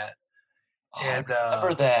teaching at. And I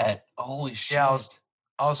remember that. Holy shit. Yeah,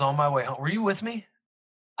 I was on my way home. Were you with me?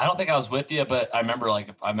 I don't think I was with you, but I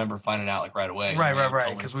remember finding out like right away.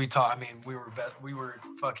 Right. Because we talked. I mean, we were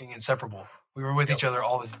fucking inseparable. We were with each other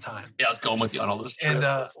all the time. Yeah, I was going with you on all those trips.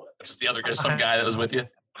 And just the other guy, some guy that was with you.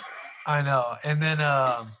 I know. And then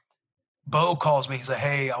Bo calls me. He's like,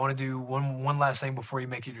 hey, I want to do one last thing before you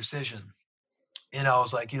make your decision. And I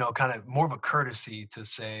was like, kind of more of a courtesy to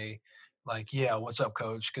say, like, yeah, what's up,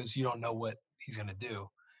 coach? Because you don't know what he's going to do.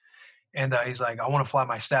 And he's like, I want to fly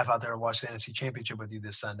my staff out there to watch the NFC Championship with you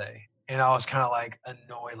this Sunday. And I was kind of like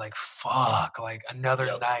annoyed, like, fuck, like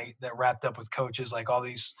another night that wrapped up with coaches, like all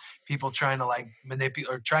these people trying to like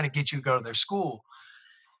manipulate or trying to get you to go to their school.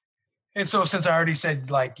 And so since I already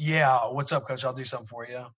said, like, yeah, what's up, coach? I'll do something for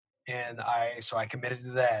you. And I committed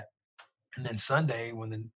to that. And then Sunday, when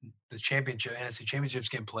the NFC Championship's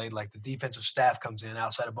getting played, like the defensive staff comes in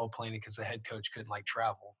outside of Bo Pelini because the head coach couldn't like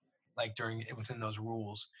travel, like within those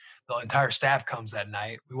rules. The entire staff comes that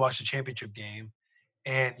night. We watched the championship game,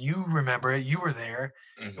 and you remember it. You were there.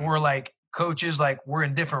 Mm-hmm. And we're like coaches, like we're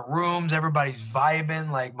in different rooms. Everybody's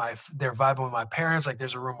vibing. Like they're vibing with my parents. Like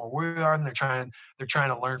there's a room where we are, and they're trying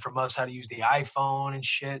to learn from us how to use the iPhone and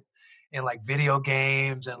shit, and like video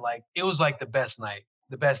games, and like it was like the best night.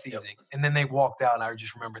 The best evening. Yep. And then they walked out, and I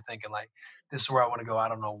just remember thinking, like, this is where I want to go. I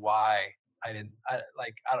don't know why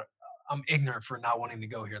I'm ignorant for not wanting to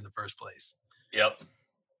go here in the first place. Yep.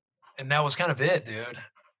 And that was kind of it, dude.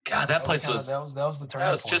 God, that place was that was the turning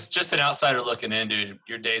point. That was just an outsider looking in, dude.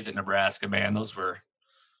 Your days at Nebraska, man, those were.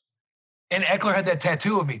 And Eckler had that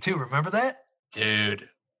tattoo of me too. Remember that? Dude.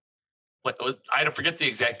 I don't forget the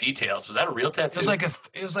exact details. Was that a real tattoo?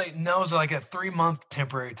 It was like a 3-month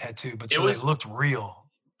temporary tattoo, but it looked real.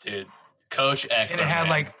 Dude, Coach Eckler. And it had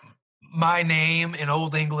like my name in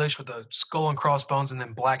Old English with a skull and crossbones and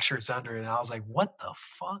then black shirts under it. And I was like, what the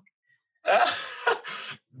fuck?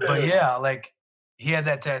 But yeah, like he had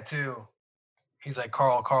that tattoo. He's like,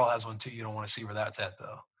 Carl has one too. You don't want to see where that's at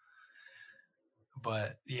though.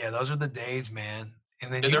 But yeah, those are the days, man.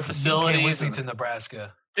 And then their facilities you came with me to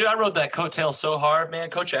Nebraska. Dude, I rode that coattail so hard, man.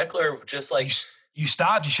 Coach Eckler just like you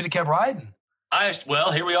stopped. You should have kept riding.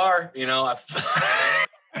 Well, here we are.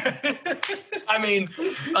 I mean,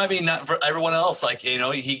 not for everyone else. Like, he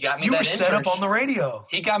got me. You were set up on the radio.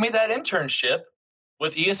 He got me that internship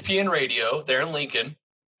with ESPN Radio there in Lincoln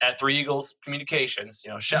at Three Eagles Communications.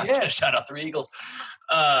 Shout out Three Eagles.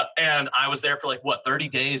 And I was there for 30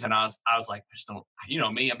 days, and I was like, I just don't.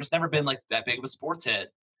 Me, I've just never been like that big of a sports head.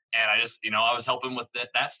 And I just, I was helping with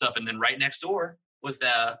that stuff. And then right next door was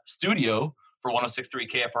the studio for 106.3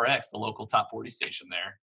 KFRX, the local top 40 station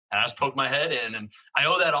there. And I just poked my head in, and I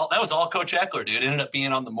owe that all. That was all Coach Eckler, dude. Ended up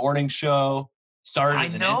being on the morning show. Started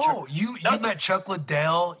as an intern. You met Chuck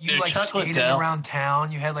Liddell. You skated around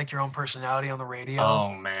town. You had like your own personality on the radio.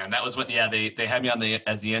 Oh man, that was what. Yeah, they had me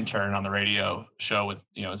as the intern on the radio show with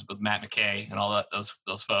it was with Matt McKay and all that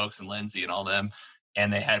those folks and Lindsay and all them,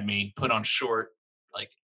 and they had me put on short like.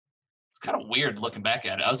 It's kind of weird looking back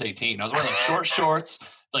at it. I was 18. I was wearing like short shorts,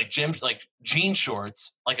 like jean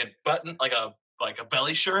shorts, like a button, like a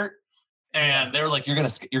belly shirt, and they were like, "You're gonna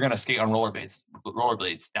skate on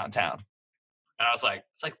rollerblades downtown." And I was like,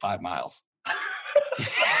 "It's like 5 miles."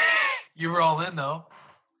 You were all in though.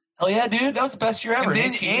 Hell yeah, dude! That was the best year ever.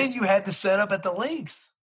 And you had the setup at the links.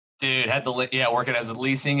 Dude, working as a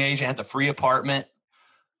leasing agent, had the free apartment.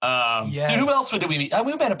 Dude, who else did we meet?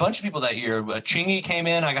 We met a bunch of people that year. Chingy came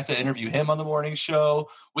in. I got to interview him on the morning show.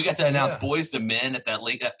 We got to announce Boys to Men at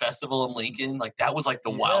that festival in Lincoln. Like that was like the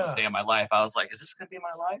wildest day of my life. I was like, is this going to be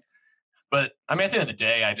my life? But I mean, at the end of the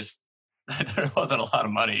day, there wasn't a lot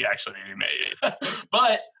of money actually to be made.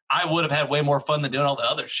 But I would have had way more fun than doing all the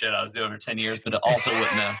other shit I was doing for 10 years, but it also wouldn't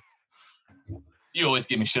have. You always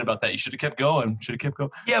give me shit about that. You should have kept going.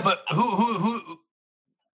 Yeah, but who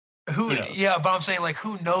yeah, but I'm saying like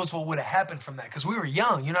who knows what would have happened from that, because we were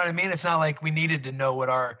young, you know what I mean? It's not like we needed to know what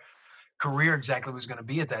our career exactly was going to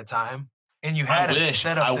be at that time. And you had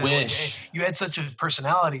you had such a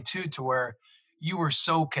personality too, to where you were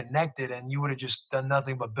so connected and you would have just done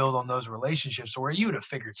nothing but build on those relationships, where you would have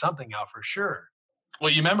figured something out for sure.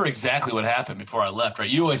 Well, you remember exactly what happened before I left, right?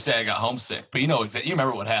 You always say I got homesick, but you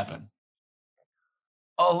remember what happened.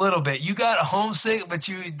 A little bit. You got homesick, but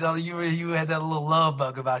you had that little love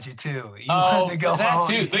bug about you too. You wanted to go home.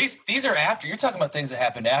 Too. These are after. You're talking about things that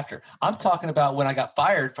happened after. I'm talking about when I got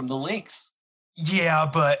fired from the Lynx. Yeah,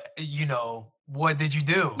 but what did you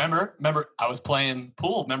do? Remember, I was playing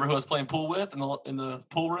pool. Remember who I was playing pool with in the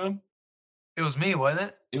pool room? It was me, wasn't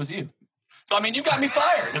it? It was you. So I mean, you got me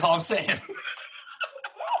fired. That's all I'm saying.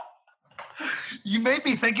 You made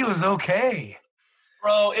me think it was okay.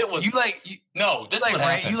 Bro, it was. No, this is what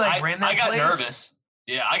happened. I got nervous.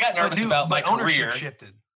 Yeah, I got nervous about my career. Ownership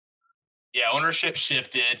shifted. Yeah, ownership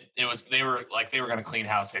shifted. They were going to clean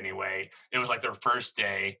house anyway. It was like their first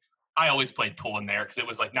day. I always played pool in there because it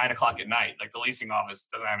was like 9:00 at night. Like the leasing office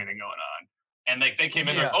doesn't have anything going on. And they came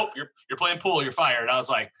in there. Oh, you're playing pool. You're fired. I was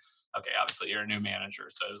like, okay, obviously you're a new manager.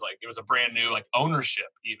 So it was a brand new like ownership.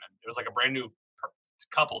 Even it was like a brand new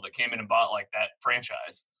couple that came in and bought like that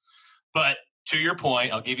franchise. But to your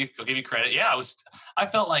point, I'll give you credit. Yeah, I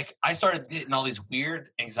felt like I started getting all these weird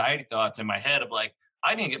anxiety thoughts in my head of like,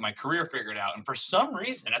 I didn't get my career figured out. And for some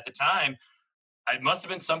reason at the time, it must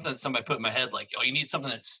have been something that somebody put in my head, like, oh, you need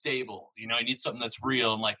something that's stable. You need something that's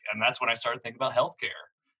real. And that's when I started thinking about healthcare.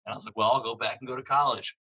 And I was like, well, I'll go back and go to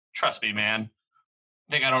college. Trust me, man.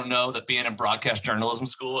 I don't know that being in broadcast journalism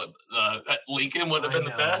school at Lincoln would have been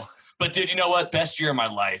the best. But dude, you know what? Best year of my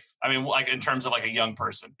life. I mean, like in terms of like a young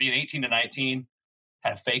person, being 18 to 19,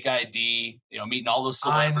 had a fake ID, meeting all those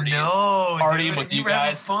celebrities, partying with you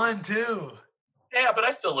guys. Fun too. Yeah, but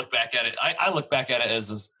I still look back at it. I look back at it as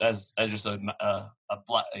just a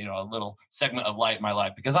little segment of light in my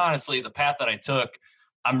life, because honestly, the path that I took,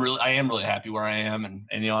 I am really happy where I am, and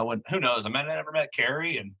I wouldn't. Who knows? I never met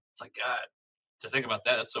Carrie, and it's like, God, to think about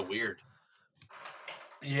that, that's so weird.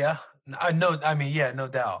 Yeah, I know. I mean, yeah, no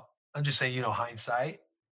doubt. I'm just saying, hindsight.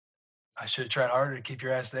 I should have tried harder to keep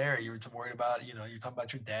your ass there. You were worried about, you're talking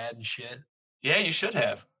about your dad and shit. Yeah, you should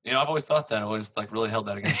have. I've always thought that. I always really held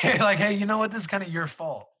that against you. Like, hey, you know what? This is kind of your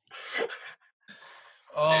fault.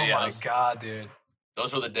 Oh, yeah, my God, dude.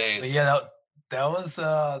 Those were the days. But yeah,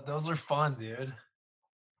 those were fun, dude.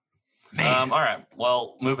 Man. All right.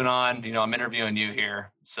 Well, moving on, I'm interviewing you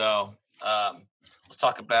here. So let's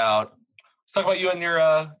talk about you and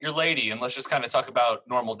your lady, and let's just kind of talk about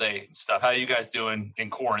normal day stuff. How are you guys doing in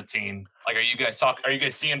quarantine? Like, are you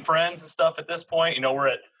guys seeing friends and stuff at this point? We're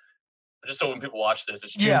at, just so when people watch this,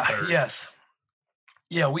 it's June 3rd. Yes.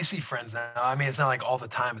 Yeah, we see friends now. I mean, it's not like all the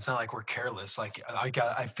time. It's not like we're careless. Like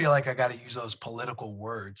I feel like I got to use those political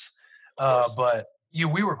words. But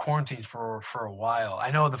we were quarantined for a while.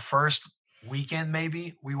 I know the first weekend,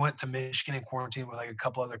 maybe we went to Michigan and quarantined with like a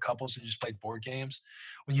couple other couples and just played board games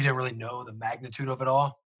when you didn't really know the magnitude of it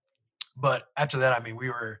all. But after that, I mean, we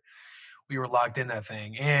were locked in that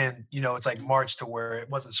thing. And, it's like March, to where it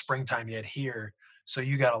wasn't springtime yet here. So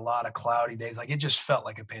you got a lot of cloudy days. Like, it just felt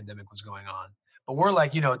like a pandemic was going on. But we're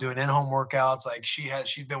like, doing in-home workouts. Like,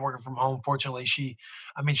 she's been working from home. Fortunately, she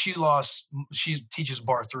teaches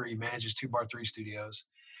Bar 3, manages 2 Bar 3 studios.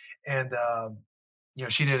 And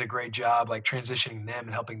she did a great job like transitioning them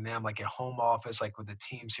and helping them like at home office, like with the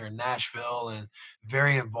teams here in Nashville, and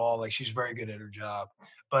very involved. Like she's very good at her job.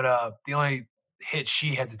 But the only hit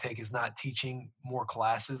she had to take is not teaching more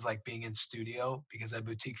classes, like being in studio, because that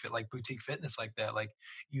boutique fitness like that, like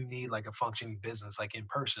you need like a functioning business like in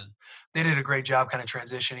person. They did a great job kind of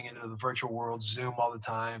transitioning into the virtual world, Zoom all the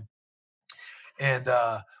time. And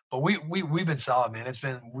but we've been solid, man.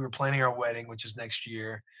 We were planning our wedding, which is next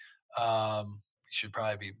year. We should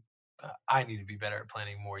probably be. I need to be better at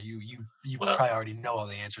planning more. You Well, probably already know all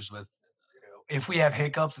the answers with. If we have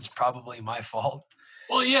hiccups, it's probably my fault.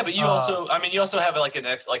 well, yeah, but Uh, you also have like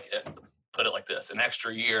put it like this, an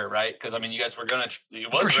extra year, right? Because I mean, you guys were it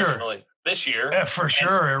for was sure, originally this year, yeah, for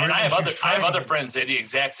sure. and Originally, she was I have trying to other get. friends that did the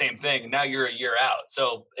exact same thing. And now you're a year out,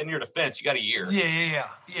 so in your defense, you got a year.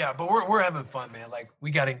 Yeah. But we're having fun, man. Like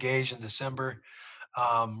we got engaged in December,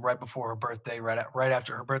 right before her birthday. Right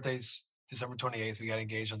after her birthday's December 28th, we got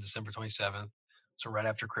engaged on December 27th. So right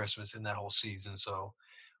after Christmas in that whole season. So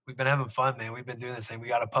we've been having fun, man. We've been doing this thing. We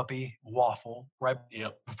got a puppy, Waffle, right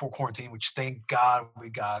Yep, before quarantine, which thank God we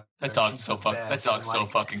got her. She's the that best. And dog's so like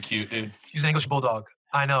fucking cute, dude. she's an English bulldog.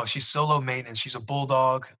 I know she's so low maintenance. She's a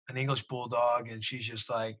bulldog, an English bulldog, and she's just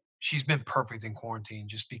like she's been perfect in quarantine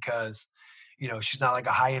just because, she's not like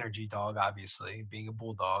a high energy dog. Obviously, being a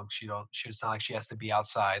bulldog, it's not like she has to be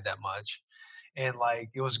outside that much. And like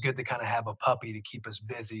it was good to kind of have a puppy to keep us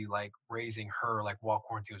busy, like raising her, like while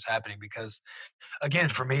quarantine was happening. Because again,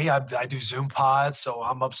 for me, I do Zoom pods, so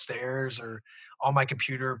I'm upstairs or on my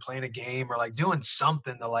computer playing a game or like doing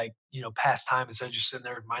something to like pass time instead of just sitting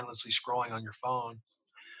there mindlessly scrolling on your phone.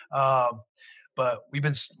 Um, but we've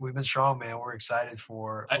been strong, man. We're excited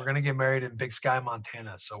I, we're gonna get married in Big Sky,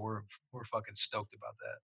 Montana, so we're fucking stoked about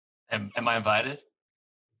that. am I invited?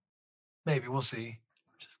 Maybe we'll see.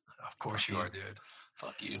 Just Of course fuck you you. are, dude.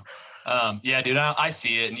 Fuck you. Yeah, dude, I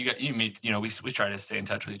see it, and you meet. We try to stay in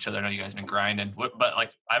touch with each other. I know you guys been grinding, but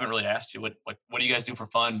like I haven't really asked you what do you guys do for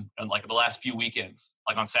fun and like the last few weekends,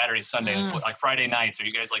 like on Saturday, Sunday, Mm, like Friday nights? Are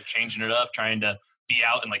you guys like changing it up, trying to be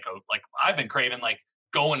out and like go? Like I've been craving like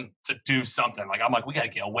going to do something. Like I'm like we got to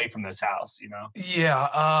get away from this house, you know?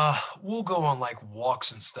 yeah, we'll go on like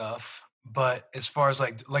walks and stuff. But as far as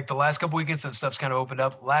like the last couple weekends and stuff's kind of opened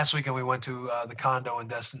up. Last weekend we went to the condo in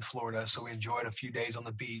Destin, Florida, so we enjoyed a few days on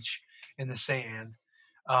the beach in the sand.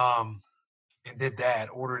 Um, and did that,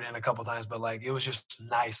 ordered in a couple times, but like it was just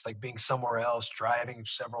nice, like being somewhere else, driving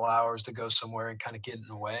several hours to go somewhere and kind of getting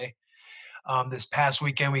away. This past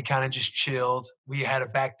weekend, we kind of just chilled. We had a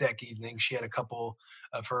back deck evening. She had a couple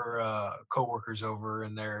of her coworkers over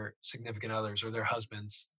and their significant others or their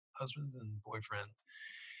husbands and boyfriend.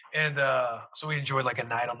 And so we enjoyed like a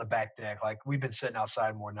night on the back deck. Like we've been sitting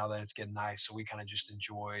outside more now that it's getting nice. So we kind of just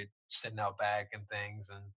enjoyed sitting out back and things.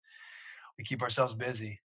 And we keep ourselves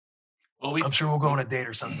busy. Well, I'm sure we'll go on a date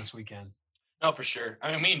or something this weekend. no, for sure.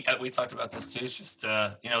 I mean, we talked about this too. It's just,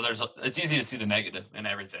 it's easy to see the negative in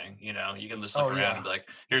everything. You can just look Oh around yeah. and be like,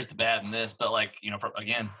 here's the bad in this. But like,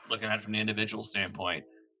 again, looking at it from the individual standpoint,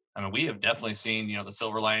 I mean, we have definitely seen, the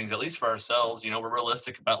silver linings, at least for ourselves. We're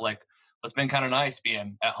realistic about like, it's been kind of nice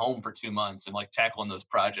being at home for 2 months and like tackling those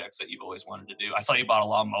projects that you've always wanted to do. I saw you bought a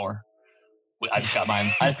lawnmower. I just got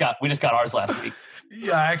mine. We just got ours last week.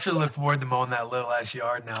 Yeah, I actually look forward to mowing that little ass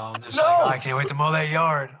yard now. I'm just like, oh, I No, can't wait to mow that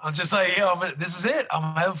yard. I'm just like, this is it.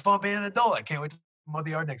 I'm having fun being an adult. I can't wait to mow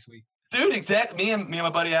the yard next week. dude, exactly. Me and my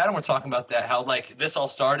buddy Adam were talking about that. How like this all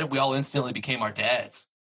started. We all instantly became our dads.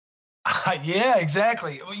 Yeah,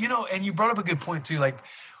 exactly. Well, and you brought up a good point too. Like,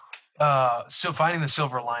 so finding the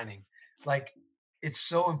silver lining, like, it's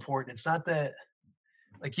so important. It's not that,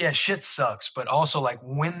 like, yeah, shit sucks, but also like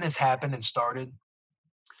when this happened and started,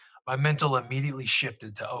 my mental immediately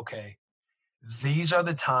shifted to okay, these are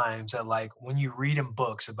the times that like when you read in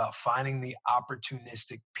books about finding the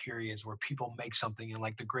opportunistic periods where people make something in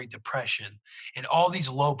like the Great Depression and all these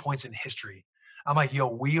low points in history. I'm like, yo,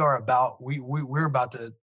 we're about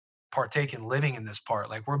to partake in living in this part.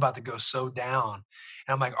 Like we're about to go so down.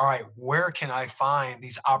 And I'm like, all right, where can I find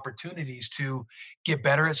these opportunities to get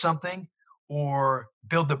better at something or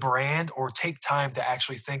build the brand or take time to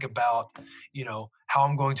actually think about, how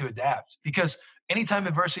I'm going to adapt? Because anytime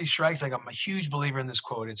adversity strikes, like I'm a huge believer in this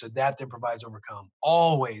quote, it's adapt, improvise, overcome.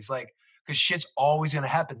 Always, like, because shit's always going to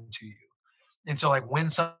happen to you. And so like when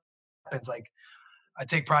something happens, like I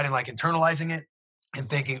take pride in like internalizing it and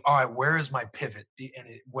thinking, all right, where is my pivot? And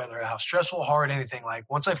whether how stressful, hard, anything, like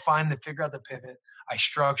once I figure out the pivot, I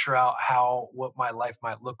structure out what my life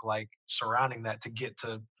might look like surrounding that to get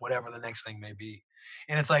to whatever the next thing may be.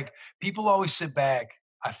 And it's like people always sit back.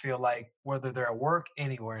 I feel like whether they're at work,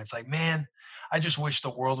 anywhere, it's like, man, I just wish the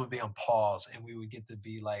world would be on pause and we would get to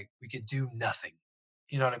be like, we could do nothing.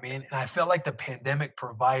 You know what I mean? And I felt like the pandemic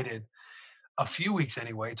provided a few weeks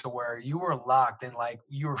anyway to where you were locked and like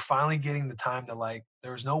you were finally getting the time to like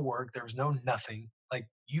there was no work, there was no nothing. Like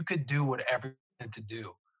you could do whatever you wanted to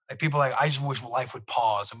do. Like people like I just wish life would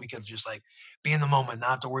pause and we could just like be in the moment, not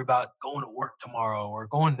have to worry about going to work tomorrow or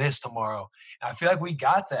going this tomorrow. And I feel like we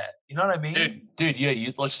got that. You know what I mean? Dude,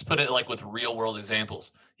 yeah. Let's just put it like with real world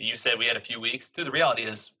examples. You said we had a few weeks. Dude, the reality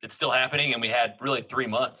is it's still happening, and we had really 3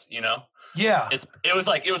 months. You know, Yeah. it was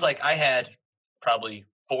like I had probably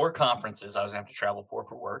 4 conferences I was gonna have to travel for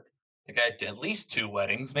work. I think I had at least 2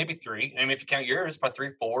 weddings, maybe 3. I mean, if you count yours, probably 3,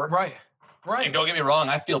 4. Right. Right. And don't get me wrong,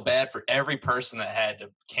 I feel bad for every person that had to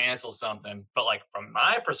cancel something. But like from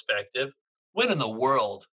my perspective, when in the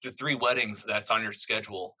world do 3 weddings that's on your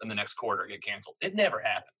schedule in the next quarter get canceled? It never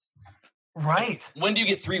happens. Right. When do you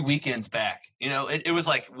get 3 weekends back? You know, it was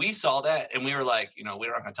like we saw that and we were like, you know, we're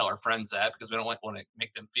not going to tell our friends that because we don't want to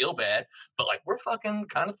make them feel bad. But like, we're fucking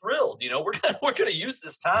kind of thrilled. You know, we're gonna use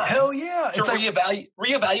this time. Hell yeah. To It's like,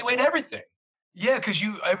 reevaluate everything. yeah, because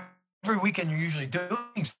you every weekend you're usually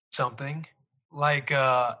doing something like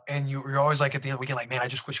and you're always like at the end of the weekend like, man, I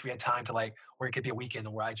just wish we had time to like where it could be a weekend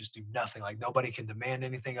where I just do nothing, like nobody can demand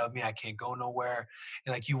anything of me, I can't go nowhere,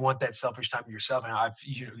 and like you want that selfish time to yourself. And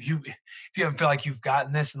you if you haven't felt like you've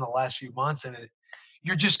gotten this in the last few months, and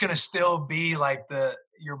you're just gonna still be like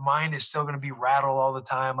your mind is still gonna be rattled all the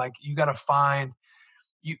time. Like you got to find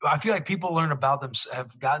I feel like people learn about them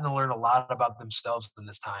have gotten to learn a lot about themselves in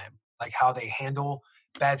this time, like how they handle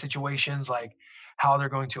bad situations, like how they're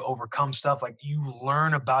going to overcome stuff. Like you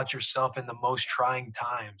learn about yourself in the most trying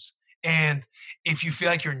times. And if you feel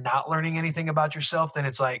like you're not learning anything about yourself, then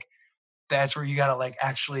it's like that's where you got to like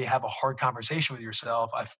actually have a hard conversation with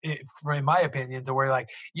yourself. In my opinion, to where like,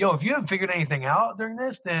 yo, if you haven't figured anything out during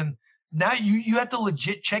this, then now you have to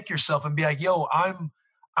legit check yourself and be like, yo,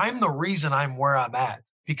 I'm the reason I'm where I'm at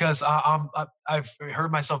because I've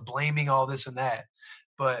heard myself blaming all this and that,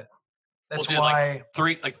 but that's Well, dude, why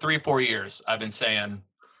like 3 or 4 years I've been saying,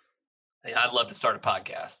 hey, I'd love to start a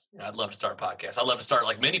podcast. I'd love to start a podcast. I'd love to start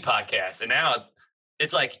like mini podcasts. And now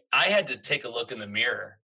it's like I had to take a look in the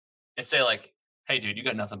mirror and say like, hey, dude, you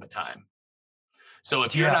got nothing but time. So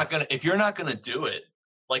if yeah, you're not gonna do it,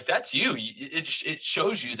 like that's you. It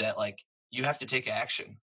shows you that like you have to take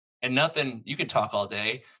action. And nothing. You can talk all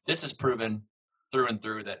day. This is proven through and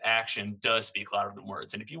through that action does speak louder than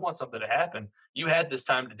words. And if you want something to happen, you had this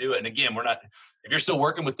time to do it. And again, we're not. If you're still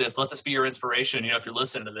working with this, let this be your inspiration. You know, if you're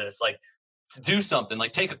listening to this, like to do something,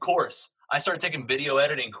 like take a course. I started taking video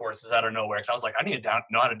editing courses out of nowhere because I was like, I need to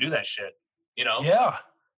know how to do that shit. You know? yeah,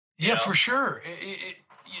 yeah, You know? for sure.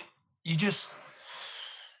 You just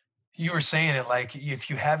you were saying it like if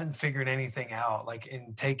you haven't figured anything out, like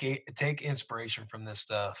and take inspiration from this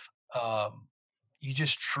stuff. You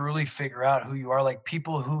just truly figure out who you are. Like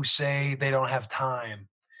people who say they don't have time,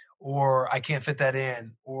 or I can't fit that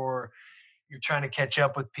in, or you're trying to catch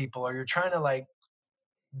up with people, or you're trying to like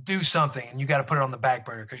do something and you got to put it on the back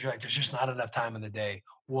burner because you're like, there's just not enough time in the day.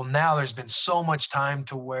 Well, now there's been so much time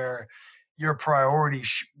to where your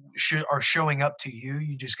priorities are showing up to you.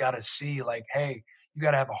 You just got to see, like, hey, you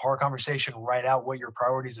got to have a hard conversation, write out what your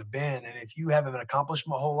priorities have been. And if you haven't accomplished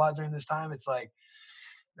a whole lot during this time, it's like,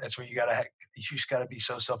 that's when you just got to be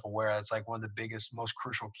so self-aware. It's like one of the biggest, most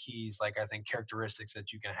crucial keys, like I think characteristics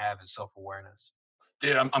that you can have is self-awareness.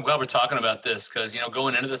 Dude, I'm glad we're talking about this because you know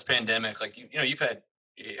going into this pandemic, like you know you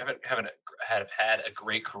have had a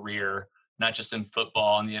great career, not just in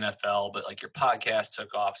football and the NFL, but like your podcast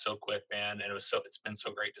took off so quick, man, and it's been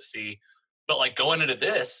so great to see. But like going into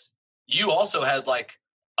this, you also had like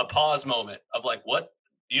a pause moment of like what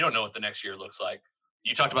you don't know what the next year looks like.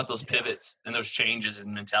 You talked about those Yeah. pivots and those changes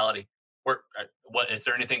in mentality. What is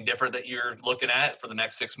there anything different that you're looking at for the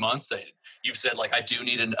next 6 months that you've said like I do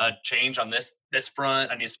need a change on this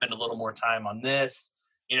front. I need to spend a little more time on this.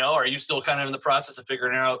 You know, are you still kind of in the process of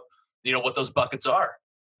figuring out, you know, what those buckets are?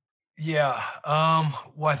 Yeah.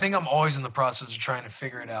 Well, I think I'm always in the process of trying to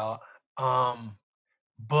figure it out. Um,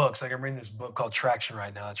 Books, like I'm reading this book called Traction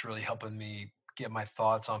right now. It's really helping me get my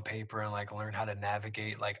thoughts on paper and like learn how to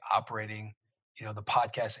navigate like operating, the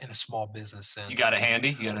podcast in a small business You sense. got it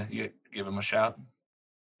handy? You give them a shout.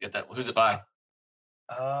 Get that. Who's it by?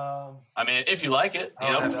 Um, I mean, if you like it, you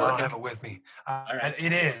know, if it's I don't working. have it with me. All right.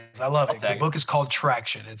 It is. I love I'll it. The tag it. book is called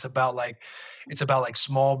Traction. It's about like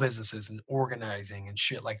small businesses and organizing and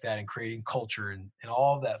shit like that and creating culture and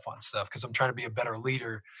all of that fun stuff. Cause I'm trying to be a better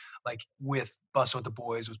leader, like with Bussin' with the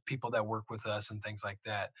Boys, with people that work with us and things like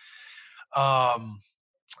that. Um,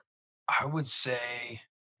 I would say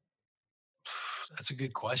That's a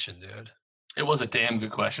good question, dude. It was a damn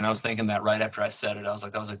good question. I was thinking that right after I said it. I was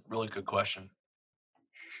like, that was a really good question.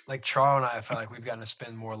 Like Charo and I feel like we've gotten to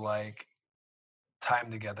spend more like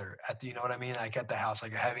time together you know what I mean? Like at the house,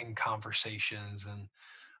 like having conversations and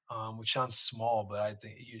which sounds small, but I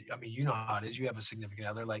think I mean, you know how it is. You have a significant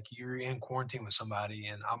other, like you're in quarantine with somebody,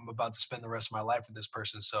 and I'm about to spend the rest of my life with this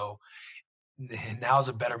person. So now's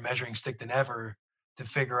a better measuring stick than ever to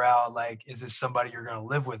figure out like, is this somebody you're going to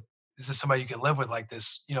live with? Is this somebody you can live with like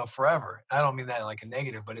this, forever? I don't mean that like a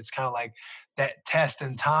negative, but it's kind of like that test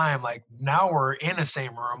in time. Like now we're in the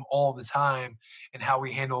same room all the time, and how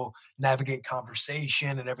we navigate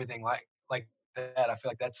conversation and everything like that. I feel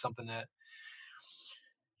like that's something that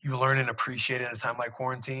you learn and appreciate in a time like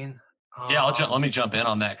quarantine. Yeah, let me jump in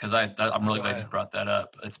on that because I'm really Go glad ahead. you brought that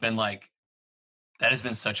up. It's been like that has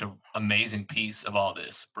been such an amazing piece of all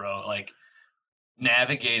this, bro. Like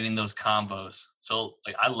navigating those combos. So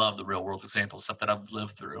like I love the real world examples, stuff that I've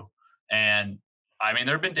lived through. And I mean,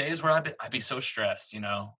 there have been days where I'd be so stressed, and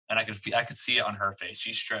I could see it on her face.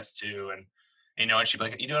 She's stressed too. And, and she'd be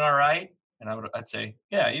like, "You doing all right?" And I'd say,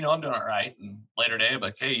 "Yeah, I'm doing all right." And later day, I'd be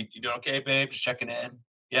like, "Hey, you doing okay, babe? Just checking in."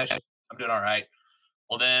 "Yeah, I'm doing all right."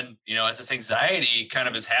 Well, then, as this anxiety kind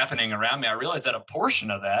of is happening around me, I realized that a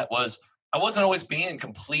portion of that was I wasn't always being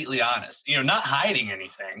completely honest, not hiding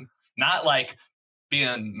anything, not like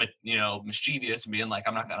being, mischievous and being like,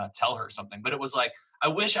 I'm not going to tell her something. But it was like, I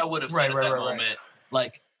wish I would have said Right, at right, that right, right. moment,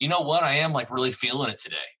 like, you know what? I am like really feeling it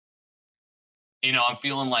today. I'm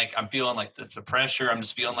feeling like the pressure. I'm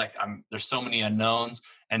just feeling like there's so many unknowns.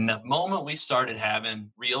 And the moment we started having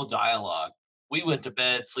real dialogue, we went to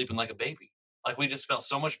bed sleeping like a baby. Like we just felt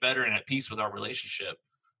so much better and at peace with our relationship.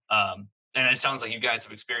 And it sounds like you guys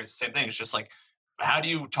have experienced the same thing. It's just like, how do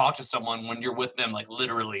you talk to someone when you're with them like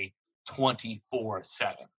literally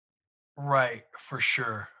 24/7? Right, for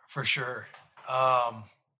sure, for sure. Um,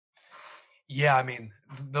 yeah, I mean,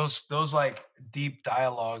 those like deep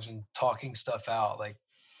dialogues and talking stuff out, like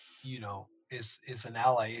is an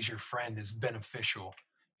ally, is your friend, is beneficial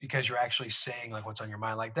because you're actually saying like what's on your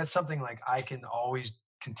mind. Like that's something like I can always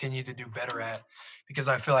continue to do better at because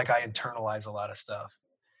I feel like I internalize a lot of stuff.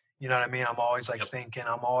 You know what I mean? I'm always like Yep. thinking.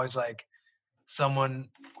 I'm always like someone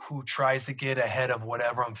who tries to get ahead of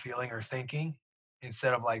whatever I'm feeling or thinking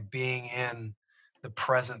instead of like being in the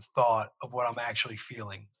present thought of what I'm actually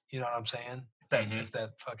feeling. You know what I'm saying? If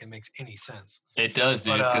that fucking makes any sense. It does,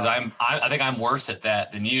 But dude. Because I think I'm worse at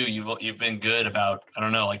that than you. You've been good about, I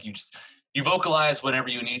don't know, like you vocalize whenever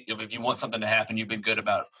you need. If you want something to happen, you've been good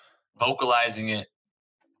about vocalizing it,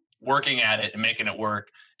 working at it, and making it work.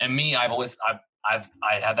 And me, I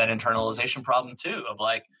have that internalization problem too of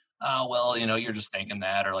like, oh well, you're just thinking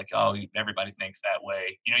that, or like, oh, everybody thinks that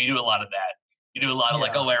way. You do a lot of that. You do a lot of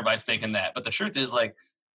like, yeah, oh, everybody's thinking that. But the truth is, like,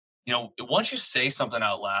 once you say something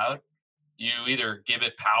out loud, you either give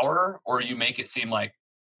it power or you make it seem like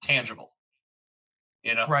tangible.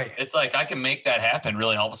 right. It's like I can make that happen.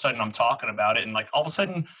 Really, all of a sudden I'm talking about it, and like all of a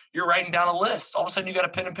sudden you're writing down a list. All of a sudden you got a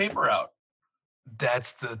pen and paper out.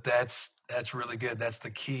 That's really good. That's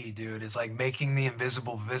the key, dude. Is like making the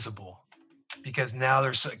invisible visible because now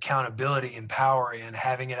there's accountability and power in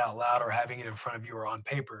having it out loud or having it in front of you or on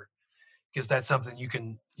paper because that's something you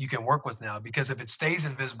can work with now because if it stays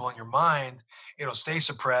invisible in your mind, it'll stay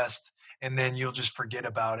suppressed and then you'll just forget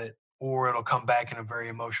about it or it'll come back in a very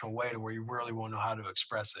emotional way to where you really won't know how to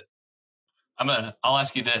express it. I'll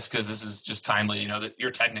ask you this because this is just timely. That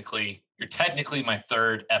you're technically my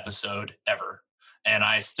third episode ever, and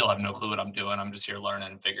I still have no clue what I'm doing. I'm just here learning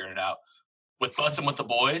and figuring it out. With Bussin' with the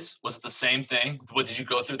Boys, was it the same thing? What did you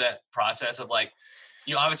go through that process of like?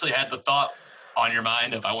 You obviously had the thought on your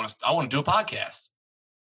mind of I want to do a podcast.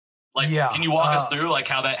 Like, Yeah. can you walk us through like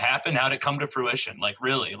how that happened? How did it come to fruition? Like,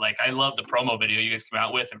 really? Like, I love the promo video you guys came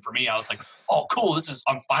out with, and for me, I was like, "Oh, cool!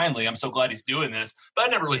 I'm so glad he's doing this." But I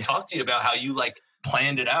never really Yeah. talked to you about how you like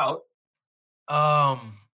planned it out.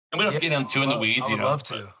 Um, And we don't have to get into in the weeds, I would love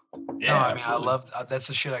to. Yeah, No, I mean, absolutely. that's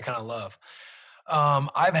the shit I kind of love.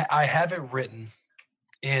 I have it written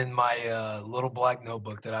in my little black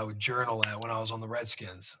notebook that I would journal at when I was on the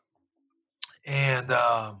Redskins. And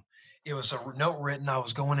it was a note written. I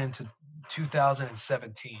was going into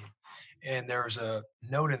 2017, and there was a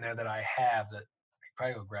note in there that I have that I could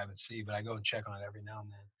probably go grab and see, but I go and check on it every now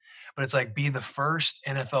and then. But it's like be the first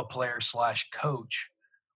NFL player / coach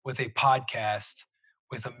with a podcast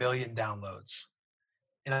with 1 million downloads.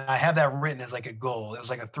 And I have that written as like a goal. It was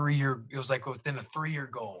like a 3-year. It was like within a 3-year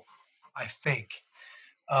goal, I think.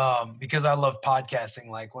 because I love podcasting.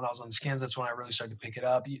 Like when I was on Skins, that's when I really started to pick it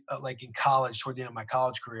up. Like in college, toward the end of my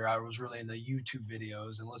college career, I was really into YouTube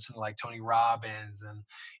videos and listening to like Tony Robbins and,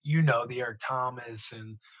 the Eric Thomas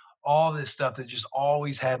and all this stuff that just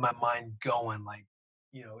always had my mind going. Like,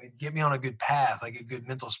 it get me on a good path, like a good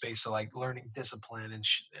mental space. So like learning discipline and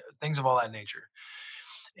things of all that nature.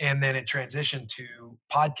 And then it transitioned to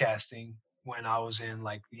podcasting when I was in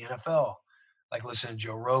like the NFL, like listening to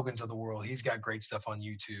Joe Rogan's of the world. He's got great stuff on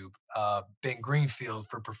YouTube. Ben Greenfield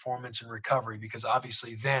for performance and recovery, because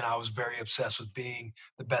obviously then I was very obsessed with being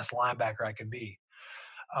the best linebacker I can be.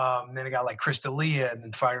 Then I got like Chris D'Elia and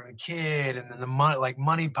then Fighter Kid and then the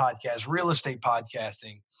money podcast, real estate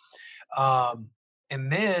podcasting. And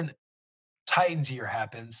then Titans year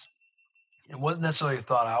happens. It wasn't necessarily a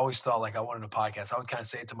thought. I always thought like I wanted a podcast. I would kind of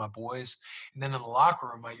say it to my boys. And then in the locker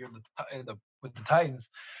room, my year with the Titans,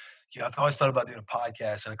 I've always thought about doing a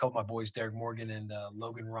podcast. And a couple of my boys, Derek Morgan and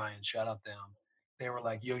Logan Ryan, shout out them. They were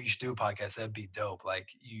like, "Yo, you should do a podcast. That'd be dope. Like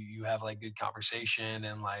you have like good conversation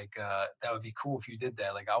and like that would be cool if you did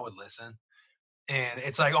that. Like I would listen." And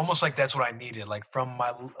it's like almost like that's what I needed, like from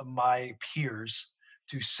my peers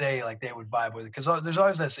to say like they would vibe with it, because there's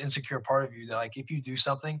always this insecure part of you that like if you do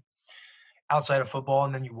something outside of football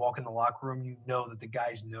and then you walk in the locker room, that the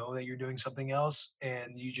guys know that you're doing something else,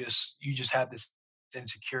 and you just have this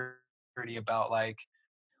insecurity about like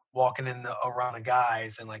walking around the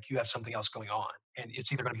guys and like you have something else going on, and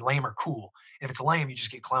it's either going to be lame or cool. And if it's lame, you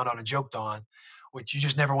just get clowned on and joked on, which you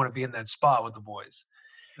just never want to be in that spot with the boys.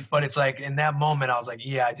 But it's like in that moment I was like,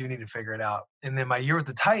 yeah, I do need to figure it out. And then my year with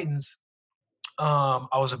the Titans, I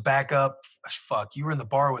was a backup. Fuck, you were in the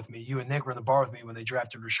bar with me. You and Nick were in the bar with me when they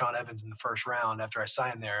drafted Rashaan Evans in the first round after I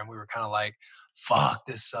signed there. And we were kind of like, fuck,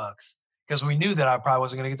 this sucks. Because we knew that I probably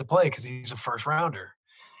wasn't going to get to play because he's a first rounder.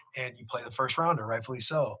 And you play the first rounder, rightfully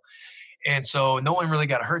so. And so no one really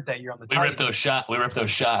got hurt that year on the Titans. We ripped those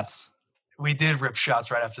shots. We did rip shots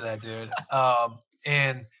right after that, dude.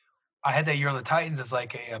 And I had that year on the Titans as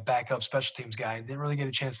like a backup special teams guy and didn't really get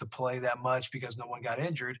a chance to play that much because no one got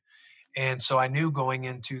injured. And so I knew going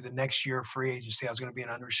into the next year of free agency, I was going to be an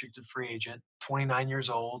unrestricted free agent, 29 years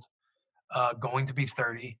old, going to be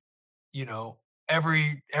 30.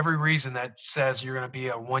 Every reason that says you're going to be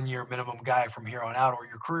a 1-year minimum guy from here on out, or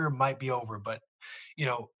your career might be over. But,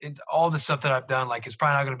 all the stuff that I've done, like it's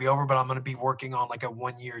probably not going to be over, but I'm going to be working on like a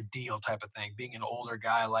 1-year deal type of thing. Being an older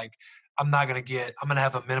guy, like I'm going to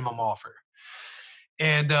have a minimum offer.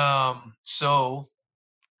 And so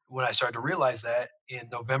when I started to realize that in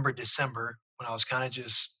November, December, when I was kind of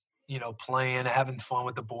just, playing, having fun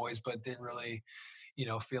with the boys, but didn't really,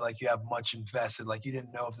 feel like you have much invested. Like you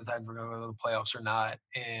didn't know if the Titans were going to go to the playoffs or not.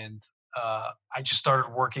 And I just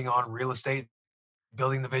started working on real estate,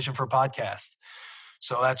 building the vision for a podcast.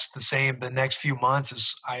 So that's the next few months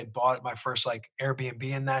is I had bought my first like Airbnb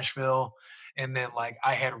in Nashville. And then like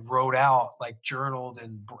I had wrote out, like journaled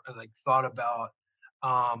and like thought about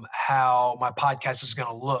how my podcast is going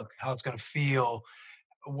to look, how it's going to feel,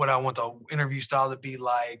 what I want the interview style to be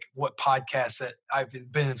like, what podcasts that I've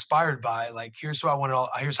been inspired by. Like, here's how I want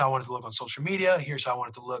it to look on social media. Here's how I want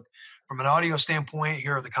it to look from an audio standpoint.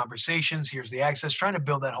 Here are the conversations. Here's the access. Trying to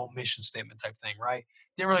build that whole mission statement type thing, right?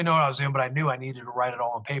 Didn't really know what I was doing, but I knew I needed to write it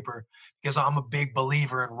all on paper because I'm a big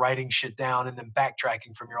believer in writing shit down and then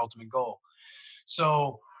backtracking from your ultimate goal.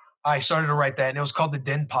 So I started to write that, and it was called the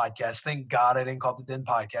Den Podcast. Thank God I didn't call it the Den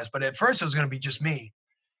Podcast, but at first it was going to be just me.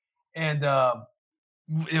 And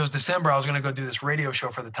it was December. I was going to go do this radio show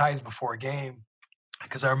for the Titans before a game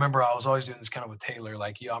because I remember I was always doing this kind of with Taylor,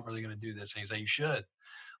 like, yo, I'm really going to do this. And he's like, you should.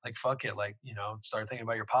 Like, fuck it. Like, start thinking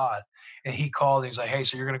about your pod. And he called and he's like, hey,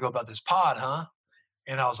 so you're going to go about this pod, huh?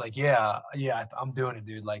 And I was like, yeah, I'm doing it,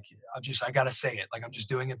 dude. Like, I got to say it. Like, I'm just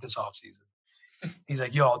doing it this offseason. He's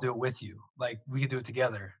like, yo, I'll do it with you. Like, we could do it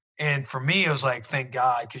together. And for me, it was like, thank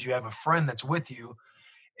God, because you have a friend that's with you.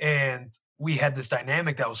 And we had this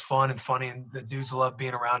dynamic that was fun and funny, and the dudes loved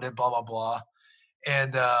being around it, blah, blah, blah.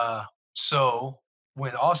 And so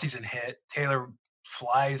when offseason hit, Taylor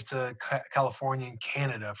flies to California and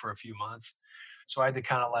Canada for a few months. So I had to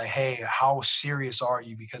kind of like, hey, how serious are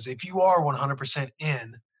you? Because if you are 100%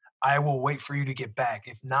 in, I will wait for you to get back.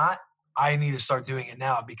 If not, I need to start doing it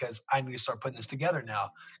now because I need to start putting this together now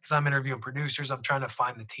because I'm interviewing producers. I'm trying to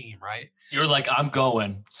find the team, right? You're like, I'm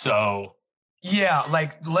going. So yeah,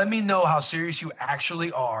 like let me know how serious you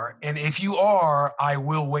actually are. And if you are, I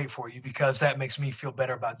will wait for you because that makes me feel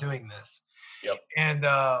better about doing this. Yep. And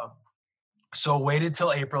so waited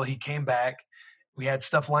till April. He came back. We had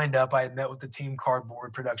stuff lined up. I had met with the team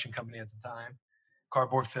Cardboard production company at the time,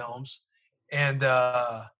 Cardboard Films. And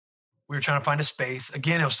we were trying to find a space.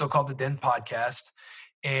 Again, it was still called the Den Podcast.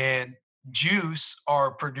 And Juice,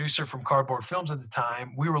 our producer from Cardboard Films at the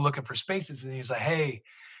time, we were looking for spaces, and he was like, "Hey,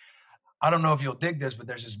 I don't know if you'll dig this, but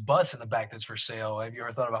there's this bus in the back that's for sale. Have you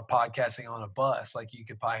ever thought about podcasting on a bus? Like you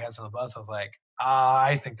could podcast on a bus." I was like,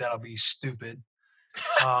 I think that'll be stupid.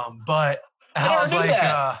 But I was like,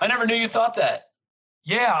 I never knew you thought that.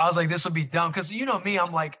 Yeah, I was like, this will be dumb because you know me,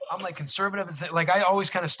 I'm like conservative and like I always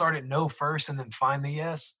kind of start at no first and then find the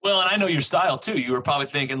yes. Well, and I know your style too. You were probably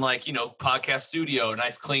thinking like, podcast studio,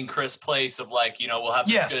 nice, clean, crisp place of like, we'll have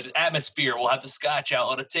this good atmosphere. We'll have the scotch out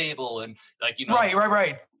on a table and like,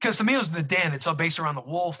 Right. Because to me, it was the den. It's all based around the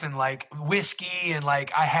wolf and like whiskey and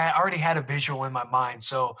like I already had a visual in my mind.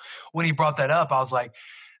 So when he brought that up, I was like,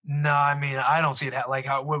 no, I mean, I don't see it. Like,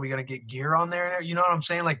 what are we going to get gear on there? You know what I'm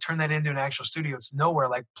saying? Like, turn that into an actual studio. It's nowhere.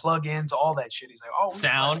 Like, plug-ins, all that shit. He's like, oh.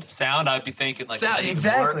 Sound. I'd be thinking like. Sound,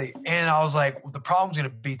 exactly. And I was like, the problem's going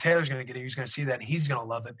to be Taylor's going to get it. He's going to see that and he's going to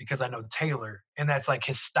love it because I know Taylor. And that's like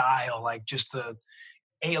his style. Like, just the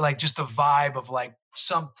vibe of like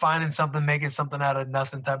finding something, making something out of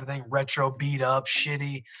nothing type of thing. Retro, beat up,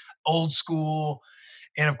 shitty, old school.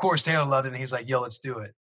 And of course, Taylor loved it. And he's like, yo, let's do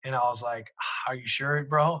it. And I was like, are you sure,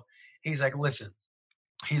 bro? He's like, listen.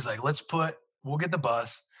 He's like, we'll get the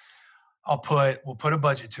bus. We'll put a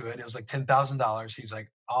budget to it. It was like $10,000. He's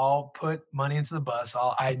like, I'll put money into the bus.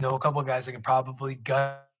 I know a couple of guys that can probably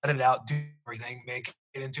gut it out, do everything, make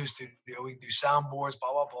it into a studio. We can do soundboards,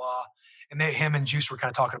 blah, blah, blah. And him and Juice were kind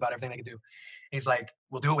of talking about everything they could do. He's like,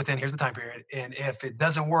 we'll do it here's the time period. And if it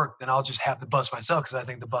doesn't work, then I'll just have the bus myself because I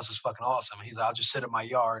think the bus is fucking awesome. And he's like, I'll just sit in my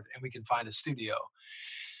yard and we can find a studio.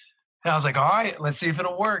 And I was like, all right, let's see if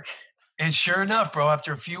it'll work. And sure enough, bro,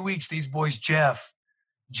 after a few weeks, these boys, Jeff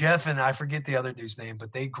and I forget the other dude's name,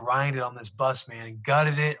 but they grinded on this bus, man, and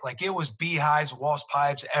gutted it. Like it was beehives, wasp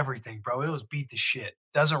pipes, everything, bro. It was beat to shit.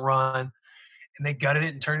 Doesn't run. And they gutted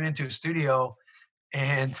it and turned it into a studio.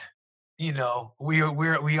 And, we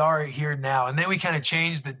are here now. And then we kind of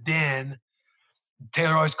changed the den.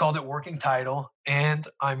 Taylor always called it Working Title. And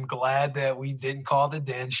I'm glad that we didn't call it the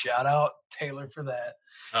den. Shout out Taylor for that.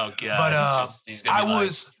 Oh God! But he's gonna be I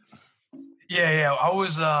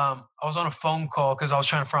was on a phone call because I was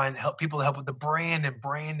trying to find people to help with the brand and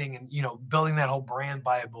branding and building that whole brand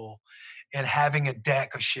Bible and having a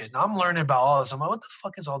deck of shit. And I'm learning about all this. I'm like, what the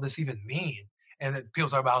fuck does all this even mean? And then people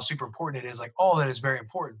talk about how super important it is. Like all that is very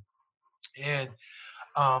important. And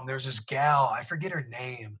there's this gal, I forget her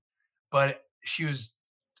name, but she was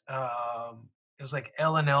it was like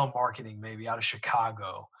L&L Marketing maybe out of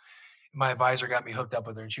Chicago. My advisor got me hooked up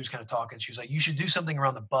with her and she was kind of talking. She was like, you should do something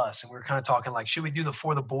around the bus. And we were kind of talking like, should we do the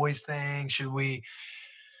For the Boys thing? Should we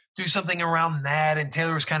do something around that? And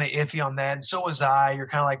Taylor was kind of iffy on that. And so was I. You're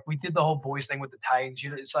kind of like, we did the whole boys thing with the Titans.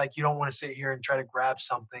 It's like, you don't want to sit here and try to grab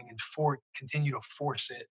something and continue to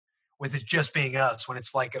force it with it just being us when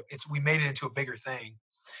it's like, we made it into a bigger thing.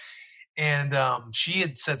 And she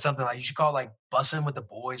had said something like, you should call it like Bussin' with the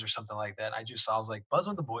Boys or something like that. I was like,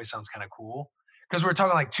 Buzzing with the Boys sounds kind of cool. Because we're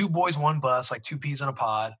talking like 2 boys, 1 bus, like 2 peas in a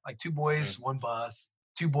pod, like 2 boys, 1 bus,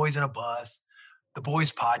 2 boys in a bus, the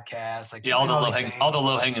boys podcast, like all the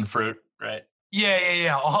low hanging fruit, right?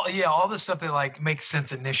 Yeah. All this stuff that like makes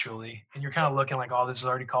sense initially, and you're kind of looking like, oh, this is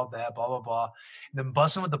already called that, blah blah blah. And then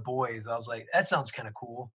Bussin' with the Boys, I was like, that sounds kind of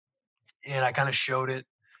cool, and I kind of showed it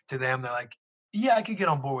to them. They're like, yeah, I could get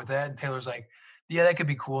on board with that. And Taylor's like, yeah, that could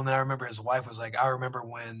be cool. And then I remember his wife was like, I remember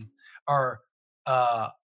when our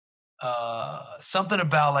something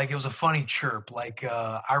about like it was a funny chirp. Like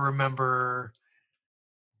I remember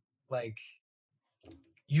like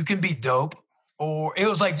you can be dope, or it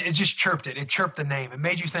was like it just chirped it. It chirped the name. It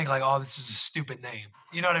made you think like, oh, this is a stupid name.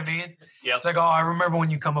 You know what I mean? Yeah. It's like, oh, I remember when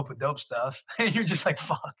you come up with dope stuff, and you're just like,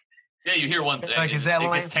 fuck. Yeah, you hear one thing, like, it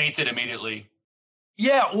gets tainted immediately.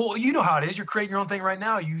 Yeah, well, you know how it is. You're creating your own thing right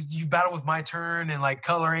now. You battle with My Turn and like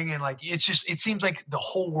coloring and like it seems like the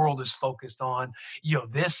whole world is focused on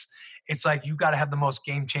this. It's like you got to have the most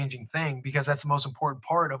game-changing thing because that's the most important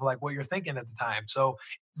part of like what you're thinking at the time. So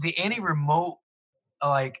any remote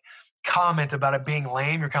like comment about it being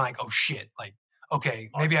lame, you're kind of like, oh shit, like okay,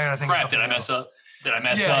 maybe I got to think. Crap, did I mess up? Did I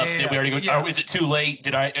mess up? Yeah, did we already go? Yeah. Is it too late?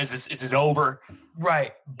 Is it over?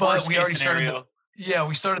 Right, but Worst we already scenario.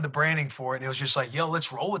 we started the branding for it, and it was just like, yo,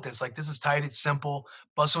 let's roll with this. Like, this is tight. It's simple.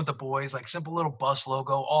 Bussin' with the Boys, like simple little bus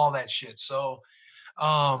logo, all that shit. So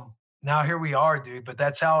now here we are, dude. But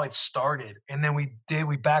that's how it started. And then we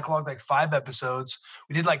backlogged like 5 episodes.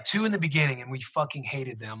 We did like 2 in the beginning, and we fucking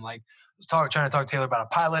hated them. Like, I was trying to talk to Taylor about a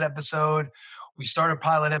pilot episode. We start a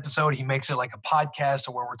pilot episode. He makes it like a podcast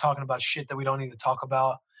where we're talking about shit that we don't need to talk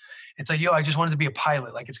about. It's like, yo, I just wanted to be a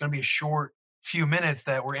pilot. Like, it's going to be a short few minutes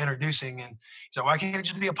that we're introducing, and so why can't it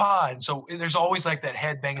just be a pod? And so there's always like that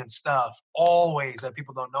head banging stuff, always, that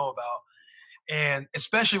people don't know about. And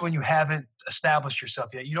especially when you haven't established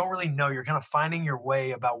yourself yet, you don't really know. You're kind of finding your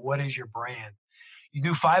way about what is your brand. You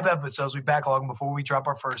do 5 episodes, we backlog them before we drop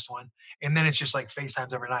our first one, and then it's just like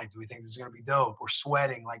FaceTimes every night. Do we think this is gonna be dope? We're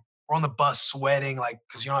sweating, like we're on the bus sweating, like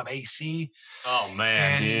because you don't have AC. Oh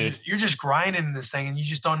man, and dude. you're just grinding in this thing, and you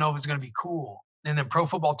just don't know if it's gonna be cool. And then Pro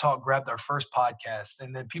Football Talk grabbed our first podcast,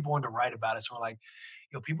 and then people wanted to write about it. So we're like,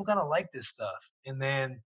 yo, people kind of like this stuff. And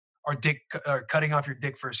then our dick, cutting off your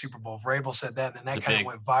dick for a Super Bowl. Vrabel said that, and then that kind of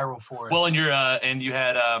went viral for us. Well, and you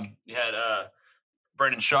had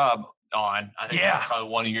Brendan Schaub on. I think that was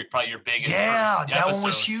probably your biggest. Yeah, that episode. one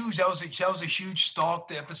was huge. That was a huge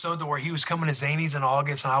stalked episode to where he was coming to Zanies in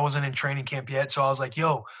August, and I wasn't in training camp yet. So I was like,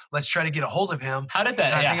 "Yo, let's try to get a hold of him." How did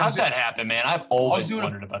that? How'd that happen, man? I've always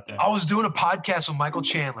wondered about that. I was doing a podcast with Michael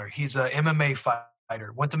Chandler. He's a MMA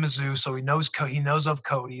fighter. Went to Mizzou, so he knows of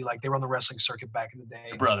Cody. Like they were on the wrestling circuit back in the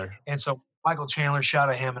day. Brother. And so Michael Chandler, shout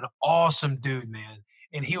out him, an awesome dude, man.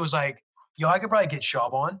 And he was like, "Yo, I could probably get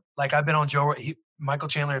Schaub on. Like I've been on Michael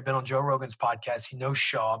Chandler had been on Joe Rogan's podcast. He knows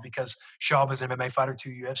Schaub because Schaub is an MMA fighter to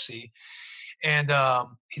UFC." And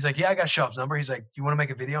he's like, "Yeah, I got Schaub's number." He's like, "Do you want to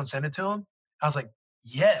make a video and send it to him?" I was like,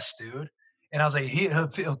 "Yes, dude." And I was like,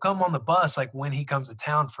 he'll come on the bus like when he comes to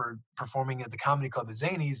town for performing at the comedy club at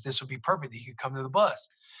Zanies. This would be perfect. He could come to the bus.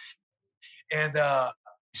 And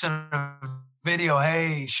he sent a video.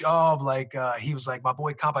 "Hey, Schaub," like he was like, "My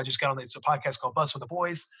boy Comp, I just got on it's a podcast called Bus with the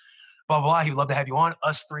Boys. Blah, blah, blah. He would love to have you on."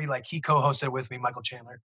 Us three, like he co-hosted with me, Michael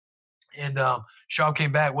Chandler. And Schaub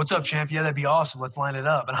came back. "What's up, champ? Yeah, that'd be awesome. Let's line it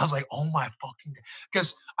up." And I was like, "Oh my fucking,"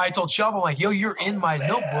 because I told Schaub, I'm like, "Yo, you're in my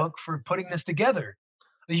notebook for putting this together.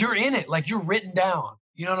 You're in it. Like you're written down."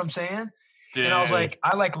 You know what I'm saying? Dude. And I was like,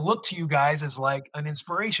 I like look to you guys as like an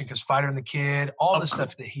inspiration because Fighter and the Kid, all the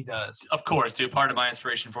stuff that he does. Of course, dude. Part of my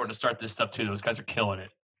inspiration for him to start this stuff too. Those guys are killing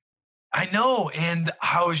it. I know. And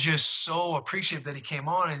I was just so appreciative that he came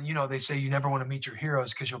on. And, you know, they say you never want to meet your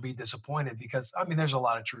heroes because you'll be disappointed because, I mean, there's a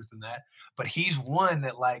lot of truth in that. But he's one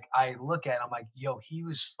that, like, I look at, I'm like, yo, he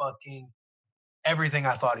was fucking everything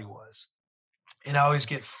I thought he was. And I always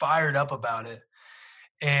get fired up about it.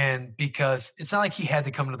 And because it's not like he had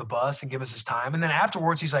to come to the bus and give us his time. And then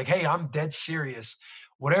afterwards, he's like, "Hey, I'm dead serious.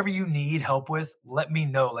 Whatever you need help with, let me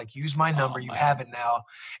know. Like, use my number. You have it now."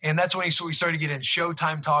 And that's when we started getting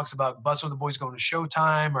Showtime talks about Bus with the Boys going to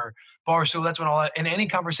Showtime or Barstool. That's when all that. And any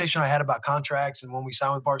conversation I had about contracts and when we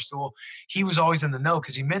signed with Barstool, he was always in the know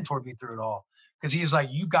because he mentored me through it all. Because he's like,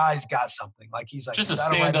 "You guys got something." Like he's like, just a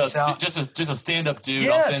stand up, just a stand up dude.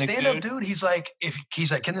 Yeah, stand up dude. He's like,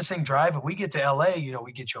 "Can this thing drive? If we get to LA, you know,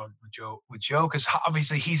 we get you on with Joe, because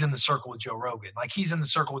obviously he's in the circle with Joe Rogan, like he's in the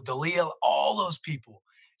circle with D'Elia, all those people."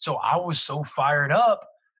 So I was so fired up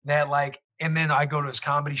that like, and then I go to his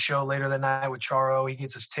comedy show later that night with Charo. He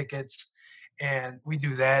gets us tickets, and we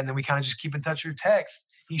do that, and then we kind of just keep in touch through text.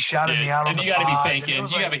 He shouted me out on the pods. And you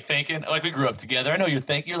got to be thinking, like we grew up together. I know you're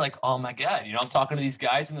like, "Oh my God," you know, I'm talking to these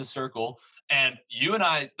guys in the circle and you and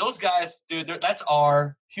I, those guys, dude, that's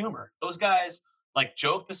our humor. Those guys like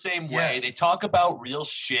joke the same way. Yes. They talk about real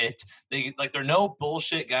shit. They're no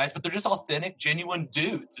bullshit guys, but they're just authentic, genuine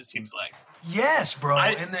dudes. It seems like. Yes, bro.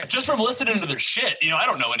 Just from listening to their shit, you know, I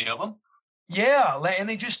don't know any of them. Yeah. And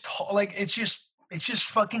they just talk, like, it's just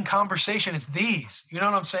fucking conversation. It's these, you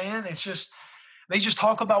know what I'm saying? It's just, they just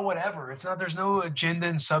talk about whatever. It's not, there's no agenda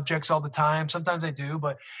and subjects all the time. Sometimes they do,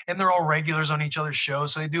 and they're all regulars on each other's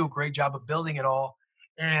shows. So they do a great job of building it all.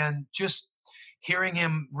 And just hearing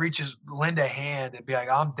him lend a hand and be like,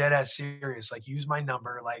 "I'm dead ass serious. Like, use my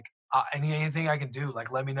number. Like, anything I can do,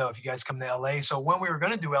 like, let me know if you guys come to LA." So when we were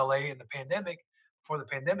going to do LA in the pandemic, before the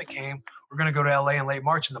pandemic came, we're going to go to LA in late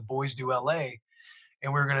March and the boys do LA.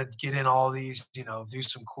 And we were going to get in all these, you know, do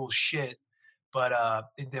some cool shit. But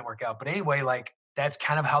it didn't work out. But anyway, like, that's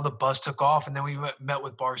kind of how the bus took off. And then we met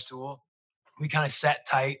with Barstool. We kind of sat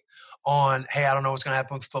tight on, hey, I don't know what's going to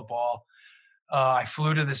happen with football. I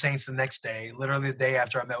flew to the Saints the next day, literally the day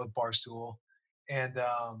after I met with Barstool. And,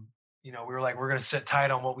 you know, we were like, we're going to sit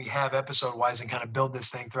tight on what we have episode-wise and kind of build this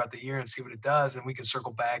thing throughout the year and see what it does. And we can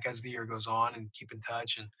circle back as the year goes on and keep in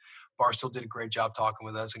touch. And Barstool did a great job talking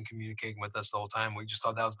with us and communicating with us the whole time. We just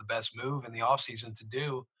thought that was the best move in the offseason to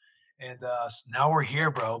do. And now we're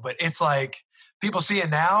here, bro. But it's like, people see it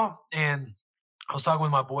now, and I was talking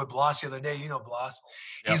with my boy Blas the other day. You know Blas.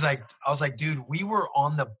 Yep. He's like, I was like, dude, we were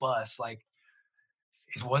on the bus. Like,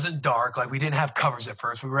 it wasn't dark. Like we didn't have covers at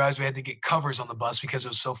first. We realized we had to get covers on the bus because it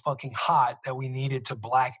was so fucking hot that we needed to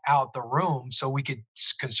black out the room so we could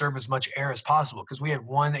conserve as much air as possible. Because we had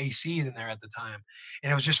one AC in there at the time,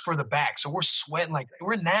 and it was just for the back. So we're sweating like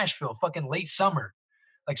we're in Nashville, fucking late summer,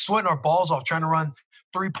 like sweating our balls off trying to run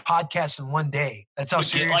 3 podcasts in one day. That's how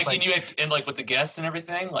serious. Like, and you had, and like with the guests and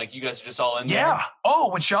everything, like you guys are just all in there. Yeah.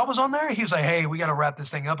 Oh, when Shaw was on there, he was like, "Hey, we got to wrap this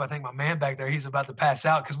thing up. I think my man back there, he's about to pass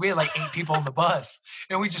out because we had like 8 people on the bus,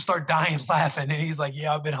 and we just start dying laughing." And he's like,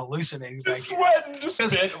 "Yeah, I've been hallucinating." He's just like, sweating,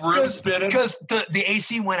 just room spinning because the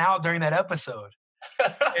AC went out during that episode,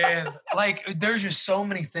 and like there's just so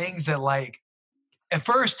many things that like at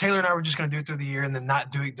first Taylor and I were just going to do it through the year and then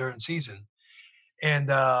not do it during season,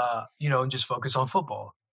 and and just focus on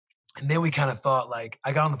football. And then we kind of thought, like,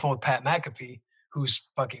 I got on the phone with Pat McAfee, who's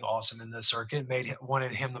fucking awesome in the circuit,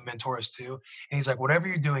 wanted him to mentor us too. And he's like, whatever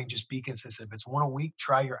you're doing, just be consistent. If it's 1 a week,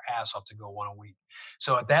 try your ass off to go 1 a week.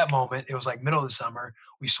 So at that moment, it was like middle of the summer.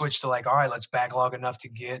 We switched to like, all right, let's backlog enough to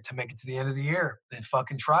make it to the end of the year and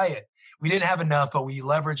fucking try it. We didn't have enough, but we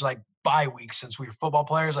leveraged like bye weeks since we were football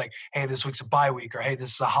players. Like, hey, this week's a bye week, or hey,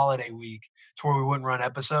 this is a holiday week, to where we wouldn't run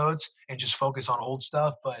episodes and just focus on old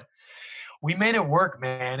stuff. But we made it work,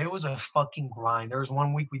 man. It was a fucking grind. There was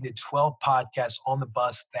 1 week we did 12 podcasts on the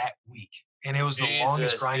bus that week. And it was the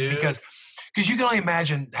longest grind, dude. because you can only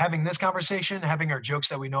imagine having this conversation, having our jokes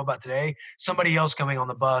that we know about today, somebody else coming on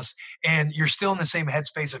the bus, and you're still in the same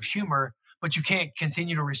headspace of humor, but you can't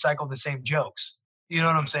continue to recycle the same jokes. You know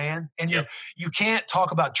what I'm saying? And you can't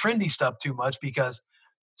talk about trendy stuff too much because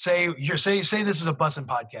say this is a bussin'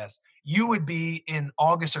 podcast. You would be in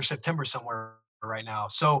August or September somewhere right now.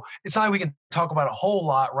 So it's not like we can talk about a whole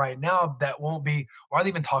lot right now that won't be, why are they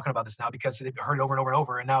even talking about this now? Because they've heard it over and over and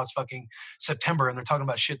over, and now it's fucking September and they're talking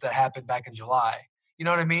about shit that happened back in July. You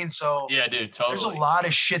know what I mean? So yeah, dude, totally. There's a lot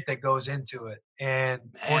of shit that goes into it. And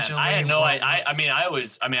fortunately, I had no,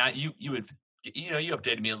 you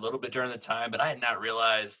updated me a little bit during the time, but I had not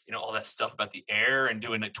realized, all that stuff about the air and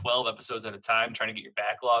doing like 12 episodes at a time, trying to get your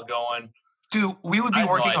backlog going. Dude, we would be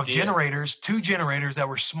working on generators, 2 generators that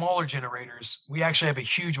were smaller generators. We actually have a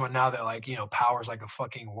huge one now that powers like a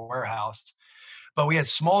fucking warehouse. But we had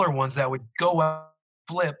smaller ones that would go out,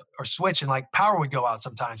 flip or switch, and like power would go out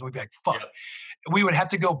sometimes. We'd be like, fuck. Yep. We would have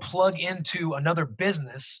to go plug into another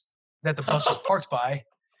business that the bus was parked by.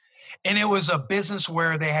 And it was a business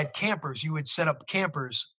where they had campers. You would set up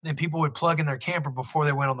campers and people would plug in their camper before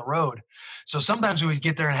they went on the road. So sometimes we would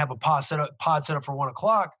get there and have a pod set up for 1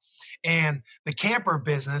 o'clock. And the camper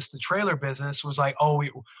business, the trailer business was like, oh,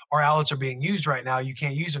 our outlets are being used right now. You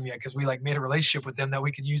can't use them yet because we like made a relationship with them that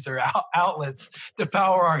we could use their outlets to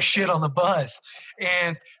power our shit on the bus.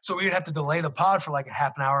 And so we would have to delay the pod for like a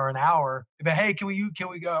half an hour or an hour. But hey, can we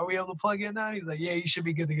go? Are we able to plug in now? And he's like, yeah, you should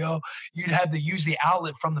be good to go. You'd have to use the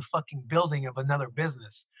outlet from the fucking building of another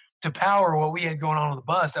business to power what we had going on the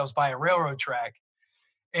bus that was by a railroad track.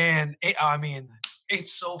 And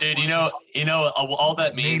it's so dude, all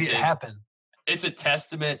that means is happen. It's a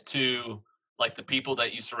testament to like the people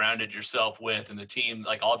that you surrounded yourself with and the team,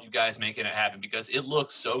 like all of you guys making it happen, because it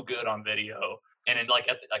looks so good on video. And it,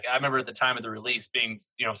 I remember at the time of the release being,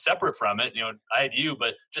 separate from it, I had you,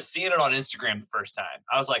 but just seeing it on Instagram the first time,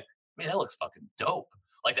 I was like, man, that looks fucking dope.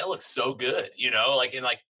 Like that looks so good, and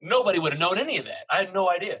nobody would have known any of that. I had no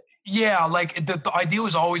idea. Yeah. Like the idea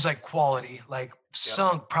was always like quality, like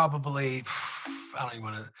sunk probably, I don't even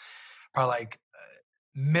want to, probably like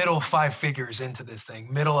middle 5 figures into this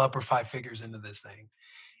thing, middle upper 5 figures into this thing.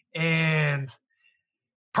 And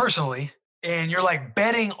personally, and you're like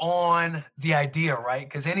betting on the idea, right?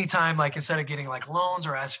 Because anytime, like instead of getting like loans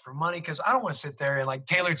or asking for money, because I don't want to sit there and like,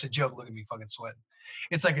 Taylor, it's a joke. Look at me fucking sweating.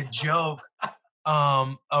 It's like a joke.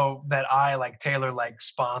 That I like Taylor like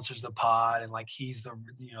sponsors the pod and like he's the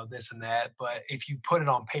this and that. But if you put it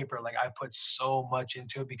on paper, like I put so much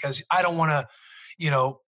into it because I don't want to, you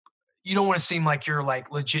don't want to seem like you're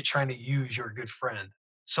like legit trying to use your good friend.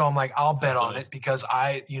 So I'm like, I'll bet on it because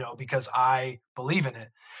I believe in it.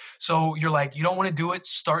 So you're like, you don't want to do it,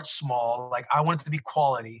 start small. Like I want it to be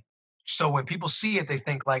quality. So when people see it, they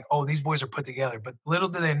think like, oh, these boys are put together. But little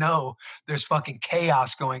do they know there's fucking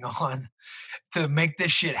chaos going on to make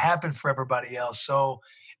this shit happen for everybody else. So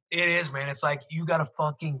it is, man. It's like you got to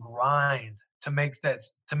fucking grind to make that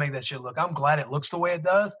shit look. I'm glad it looks the way it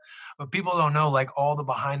does, but people don't know like all the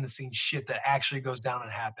behind the scenes shit that actually goes down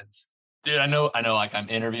and happens. Dude, I know. Like I'm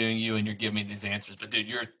interviewing you and you're giving me these answers, but dude,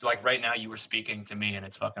 you're like right now you were speaking to me and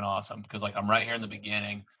it's fucking awesome because like I'm right here in the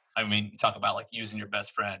beginning. I mean, you talk about like using your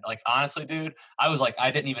best friend. Like, honestly, dude, I was like,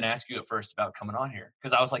 I didn't even ask you at first about coming on here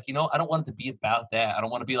because I was like, I don't want it to be about that. I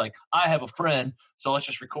don't want to be like, I have a friend, so let's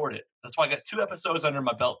just record it. That's why I got 2 episodes under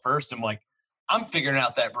my belt first. I'm like, I'm figuring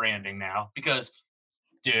out that branding now because,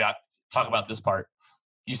 dude, talk about this part.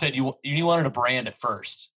 You said you wanted a brand at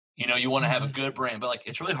first. You want to have a good brand, but like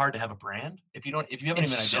it's really hard to have a brand if you haven't even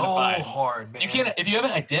identified. So hard, man. You can't if you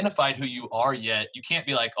haven't identified who you are yet. You can't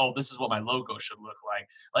be like, oh, this is what my logo should look like.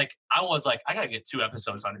 Like I was like, I gotta get 2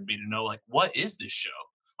 episodes under me to know like what is this show.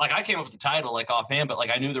 Like I came up with the title like offhand, but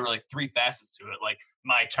like I knew there were like 3 facets to it. Like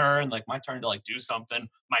my turn to like do something,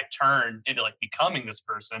 my turn into like becoming this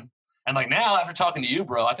person. And like now after talking to you,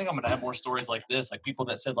 bro, I think I'm gonna have more stories like this. Like people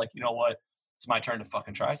that said like, you know what? It's my turn to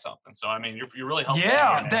fucking try something. So, I mean, you're really helping.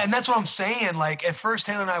 Yeah, and that's what I'm saying. Like, at first,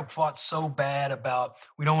 Taylor and I fought so bad about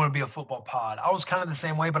we don't want to be a football pod. I was kind of the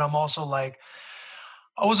same way, but I'm also like,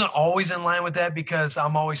 I wasn't always in line with that because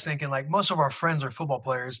I'm always thinking, like, most of our friends are football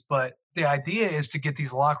players, but the idea is to get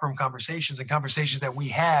these locker room conversations and conversations that we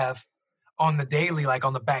have on the daily, like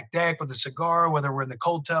on the back deck with a cigar, whether we're in the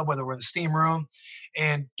cold tub, whether we're in the steam room,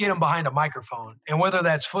 and get them behind a microphone. And whether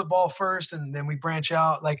that's football first and then we branch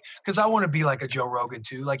out, like, because I want to be like a Joe Rogan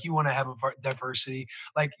too. Like, you want to have a diversity,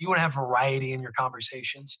 like, you want to have variety in your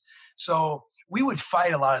conversations. So we would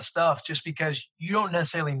fight a lot of stuff just because you don't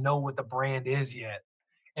necessarily know what the brand is yet.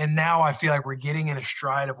 And now I feel like we're getting in a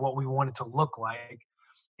stride of what we want it to look like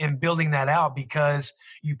and building that out because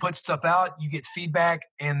you put stuff out, you get feedback,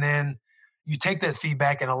 and then you take that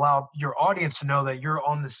feedback and allow your audience to know that you're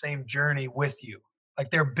on the same journey with you. Like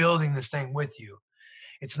they're building this thing with you.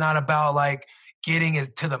 It's not about like getting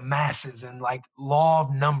it to the masses and like law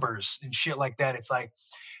of numbers and shit like that. It's like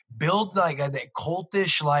build like that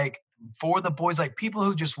cultish, like for the boys, like people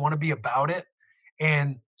who just want to be about it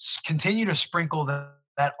and continue to sprinkle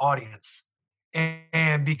that audience.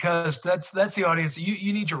 And because that's the audience,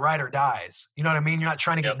 you need your ride or dies. You know what I mean? You're not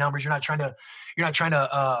trying to get numbers. You're not trying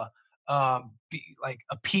to be like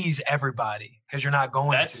appease everybody because you're not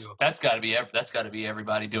going to. That's got to be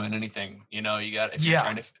everybody doing anything. You got if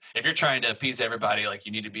you're trying to appease everybody, like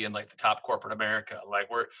you need to be in like the top corporate America. Like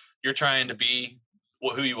you're trying to be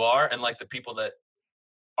who you are, and like the people that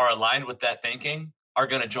are aligned with that thinking are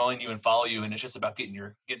going to join you and follow you, and it's just about getting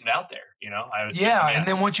it out there. And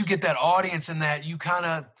then once you get that audience and that, you kind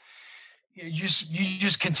of you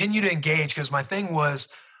just continue to engage. Because my thing was,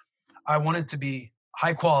 I wanted to be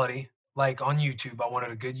high quality, like on YouTube. I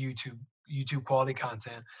wanted a good YouTube quality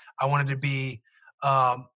content. I wanted to be,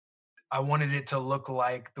 I wanted it to look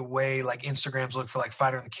like the way like Instagrams look for like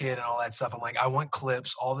Fighter and the Kid and all that stuff. I'm like, I want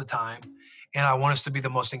clips all the time, and I want us to be the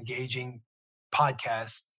most engaging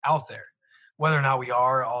podcast out there. Whether or not we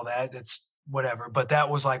are, all that, it's whatever. But that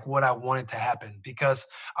was like what I wanted to happen because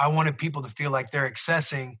I wanted people to feel like they're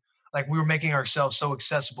accessing, like we were making ourselves so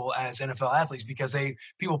accessible as NFL athletes because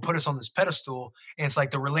people put us on this pedestal, and it's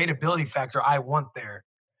like the relatability factor I want there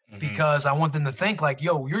because I want them to think like,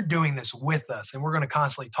 yo, you're doing this with us, and we're going to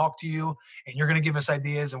constantly talk to you, and you're going to give us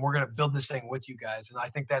ideas, and we're going to build this thing with you guys. And I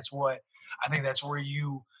think that's where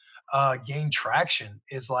you gain traction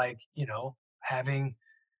is like,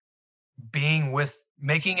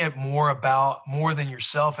 making it more than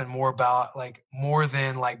yourself and more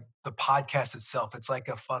than like the podcast itself. It's like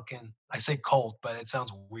a fucking, I say cult, but it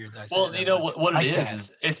sounds weird. What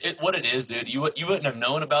it is, dude. You wouldn't have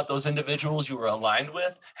known about those individuals you were aligned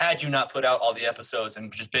with had you not put out all the episodes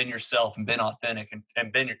and just been yourself and been authentic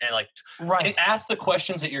and been right. And ask the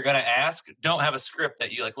questions that you're going to ask. Don't have a script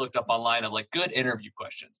that you like looked up online of like good interview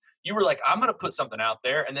questions. You were like, I'm going to put something out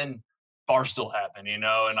there, and then Barstool happened, and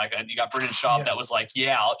like you got Brendan Schaub that was like, you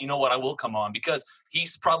know what, I will come on because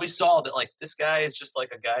he's probably saw that like this guy is just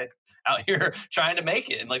like a guy out here trying to make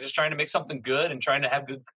it and like just trying to make something good and trying to have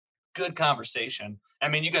good conversation. I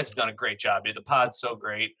mean, you guys have done a great job, dude. The pod's so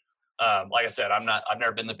great. Like I said, I've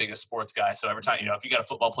never been the biggest sports guy, so every time if you got a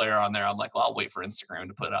football player on there, I'm like, well, I'll wait for Instagram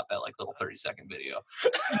to put out that like little 30-second video.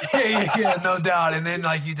 yeah, no doubt. And then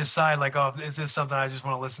like you decide like, oh, is this something I just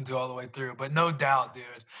want to listen to all the way through? But no doubt, dude.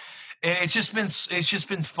 It's just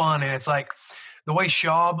been fun, and it's like the way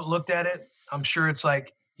Schaub looked at it. I'm sure it's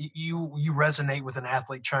like you resonate with an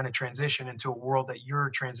athlete trying to transition into a world that you're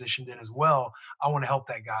transitioned in as well. I want to help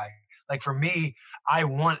that guy. Like for me, I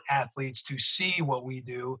want athletes to see what we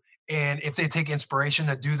do, and if they take inspiration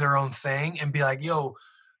to do their own thing and be like, "Yo,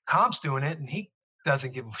 Comp's doing it," and he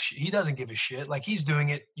doesn't give a shit. Like he's doing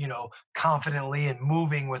it, confidently and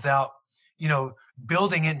moving without.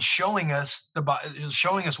 Building it and showing us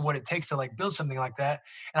what it takes to like build something like that.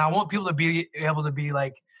 And I want people to be able to be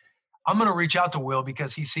like, I'm going to reach out to Will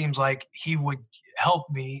because he seems like he would help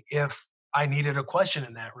me if I needed a question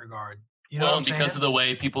in that regard. You know Well, what and I'm because saying? of the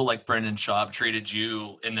way people like Brendan Schaub treated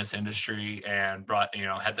you in this industry and brought,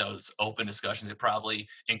 had those open discussions, it probably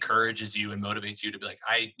encourages you and motivates you to be like,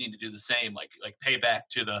 I need to do the same, like pay back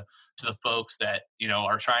to the folks that,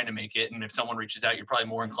 are trying to make it. And if someone reaches out, you're probably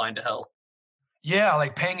more inclined to help. Yeah,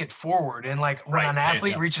 like paying it forward. And like when Right. an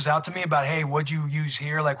athlete reaches out to me about, hey, what'd you use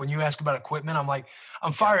here? Like when you ask about equipment, I'm like,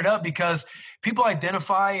 I'm fired up because people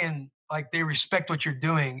identify and like they respect what you're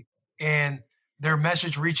doing. And their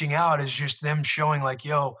message reaching out is just them showing like,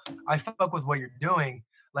 yo, I fuck with what you're doing.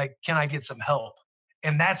 Like, can I get some help?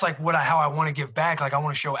 And that's like how I want to give back. Like I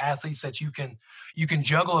want to show athletes that you can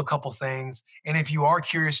juggle a couple things. And if you are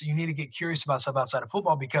curious, you need to get curious about stuff outside of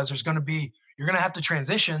football because you're going to have to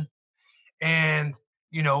transition and,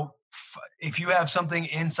 if you have something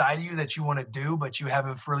inside of you that you want to do, but you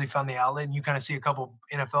haven't really found the outlet and you kind of see a couple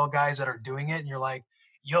NFL guys that are doing it and you're like,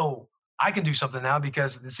 yo, I can do something now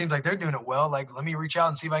because it seems like they're doing it well. Like, let me reach out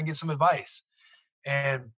and see if I can get some advice.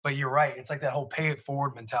 But you're right. It's like that whole pay it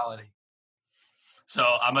forward mentality.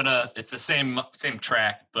 So it's the same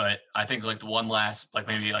track, but I think like the one last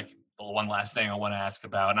thing I want to ask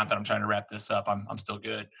about, not that I'm trying to wrap this up. I'm still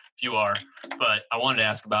good if you are, but I wanted to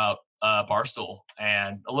ask about Barstool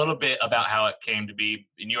and a little bit about how it came to be.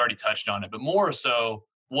 And you already touched on it, but more so,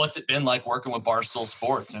 what's it been like working with Barstool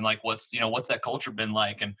Sports and like, what's that culture been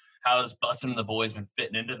like and how has Bussin' and the boys been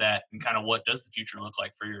fitting into that and kind of what does the future look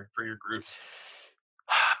like for your groups?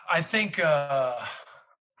 I think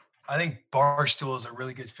Barstool is a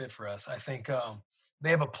really good fit for us. I think they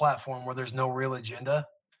have a platform where there's no real agenda,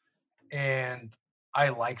 and I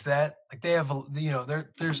like that. Like they have,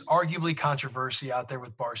 there's arguably controversy out there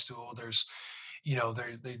with Barstool. There's,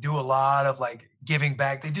 they do a lot of like giving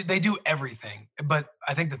back. They do everything. But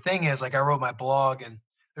I think the thing is, like, I wrote my blog, and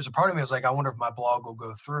there's a part of me was like, I wonder if my blog will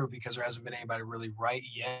go through because there hasn't been anybody really write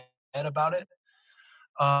yet about it.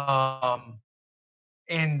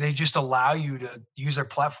 And they just allow you to use their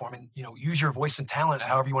platform and use your voice and talent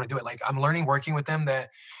however you want to do it. Like I'm learning working with them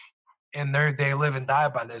and they live and die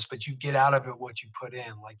by this, but you get out of it what you put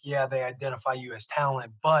in. Like, yeah, they identify you as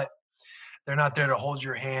talent, but they're not there to hold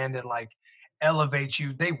your hand and like elevate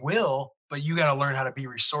you. They will, but you got to learn how to be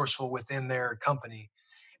resourceful within their company.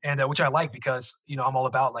 And which I like because, I'm all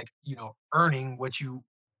about like, earning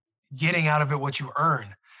getting out of it what you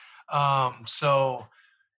earn. So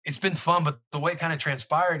it's been fun, but the way it kind of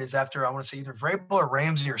transpired is after I want to say either Vrabel or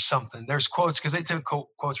Ramsey or something. There's quotes because they took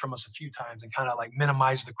quotes from us a few times and kind of like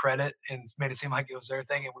minimized the credit and made it seem like it was their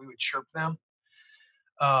thing, and we would chirp them.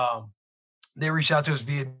 They reached out to us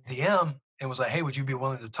via DM and was like, "Hey, would you be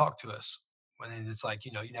willing to talk to us?" And it's like,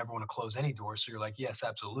 you never want to close any doors, so you're like, "Yes,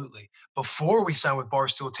 absolutely." Before we signed with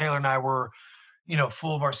Barstool, Taylor and I were,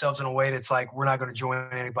 full of ourselves in a way that's like we're not going to join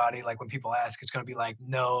anybody. Like when people ask, it's going to be like,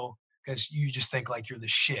 "No." Because you just think like you're the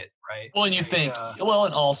shit, right? Well, and you think, and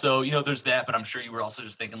also, there's that, but I'm sure you were also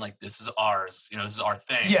just thinking like, this is ours, this is our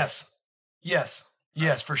thing. Yes,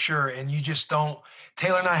 for sure. And you just don't,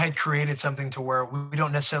 Taylor and I had created something to where we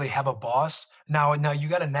don't necessarily have a boss. Now you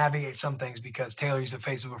got to navigate some things because Taylor's the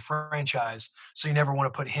face of a franchise. So you never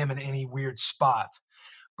want to put him in any weird spot.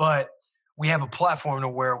 But we have a platform to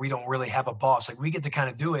where we don't really have a boss. Like we get to kind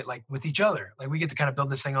of do it like with each other. Like we get to kind of build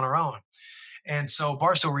this thing on our own. And so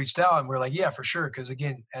Barstool reached out and we're like, yeah, for sure. Because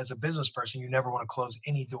again, as a business person, you never want to close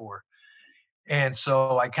any door. And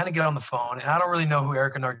so I kind of get on the phone and I don't really know who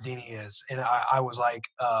Erica Nardini is. And I was like,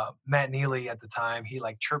 Matt Neely at the time, he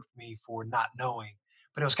like chirped me for not knowing,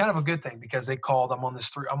 but it was kind of a good thing because they called, I'm on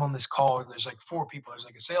this call. There's like 4 people. There's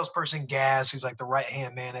like a salesperson, Gas, who's like the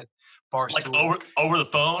right-hand man at Barstool. Like over the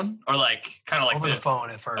phone or like kind of like over this? The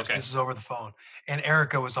phone at first. Okay. This is over the phone. And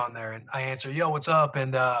Erica was on there and I answered, yo, what's up?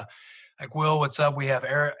 And, like, Will, what's up? We have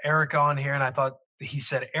Eric on here. And I thought he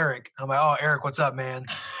said Eric. I'm like, oh, Eric, what's up, man?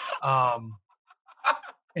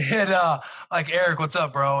 Like, Eric, what's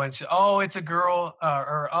up, bro? And she, oh, it's a girl,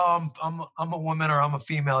 I'm a woman or I'm a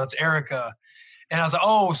female. It's Erica. And I was like,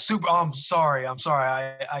 oh, super. I'm sorry.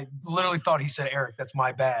 I literally thought he said Eric. That's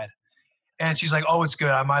my bad. And she's like, oh, it's good.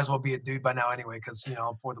 I might as well be a dude by now anyway because,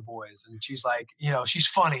 I'm for the boys. And she's like, she's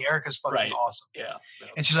funny. Erica's fucking awesome. Yeah.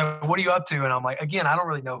 And she's like, what are you up to? And I'm like, again, I don't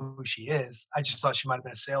really know who she is. I just thought she might have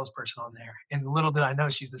been a salesperson on there. And little did I know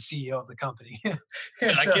she's the CEO of the company.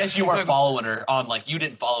 So I guess you weren't following her on, like, you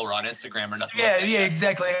didn't follow her on Instagram or nothing. Yeah, like yeah,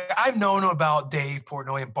 exactly. I've known about Dave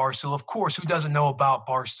Portnoy and Barstool. Of course, who doesn't know about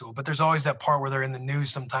Barstool? But there's always that part where they're in the news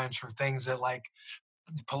sometimes for things that like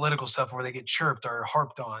political stuff where they get chirped or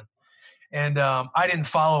harped on. And I didn't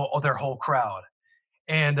follow their whole crowd.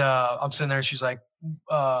 And I'm sitting there and she's like,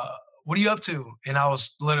 what are you up to? And I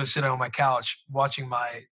was literally sitting on my couch watching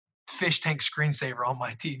my fish tank screensaver on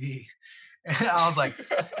my TV. And I was like,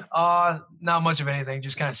 not much of anything,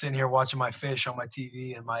 just kind of sitting here watching my fish on my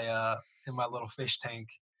TV in my little fish tank.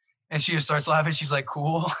 And she just starts laughing. She's like,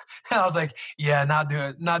 cool. And I was like, yeah, not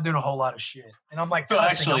doing a whole lot of shit. And I'm like, what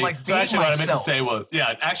I meant to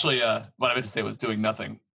say was doing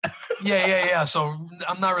nothing. Yeah. So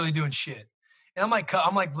I'm not really doing shit. And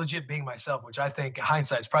I'm like legit being myself, which I think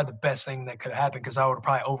hindsight is probably the best thing that could have happened because I would have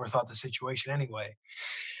probably overthought the situation anyway.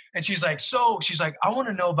 And she's like, I want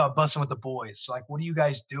to know about Bussin' with the Boys. So like, what are you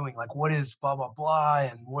guys doing? Like, what is blah, blah, blah?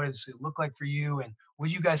 And what does it look like for you? And will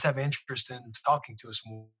you guys have interest in talking to us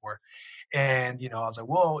more? And, I was like,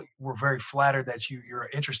 well, we're very flattered that you're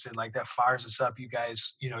interested. Like that fires us up. You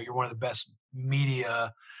guys, you're one of the best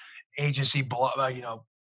media agency,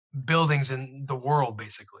 buildings in the world,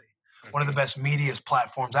 basically. Mm-hmm. One of the best media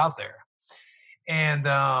platforms out there. And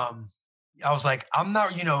I was like, I'm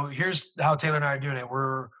not, here's how Taylor and I are doing it.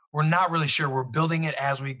 We're not really sure. We're building it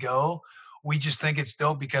as we go. We just think it's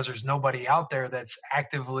dope because there's nobody out there that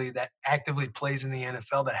actively plays in the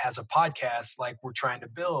NFL that has a podcast like we're trying to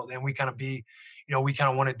build. And we kind of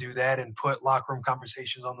want to do that and put locker room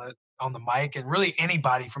conversations on the mic, and really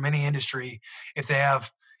anybody from any industry, if they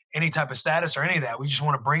have any type of status or any of that, we just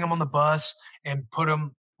want to bring them on the bus and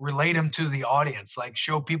relate them to the audience, like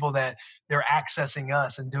show people that they're accessing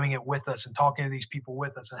us and doing it with us and talking to these people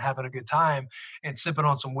with us and having a good time and sipping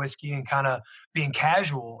on some whiskey and kind of being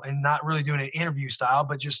casual and not really doing an interview style,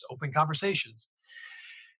 but just open conversations.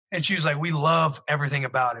 And she was like, we love everything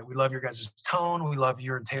about it. We love your guys' tone. We love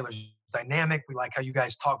your and Taylor's dynamic. We like how you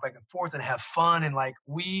guys talk back and forth and have fun. And like,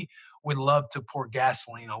 we would love to pour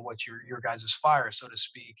gasoline on what your guys' fire, so to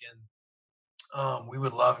speak. And we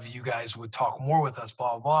would love if you guys would talk more with us,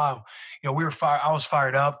 blah, blah, blah. I was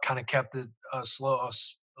fired up, kind of kept it a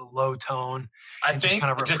low tone. I think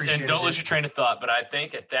and don't lose your train of thought, but I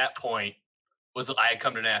think at that point I had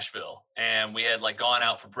come to Nashville and we had like gone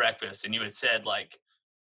out for breakfast and you had said like,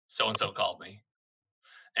 so-and-so called me.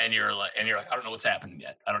 And you're like, I don't know what's happening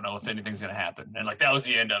yet. I don't know if anything's going to happen. And like, that was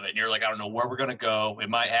the end of it. And you're like, I don't know where we're going to go. It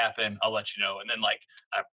might happen. I'll let you know. And then like,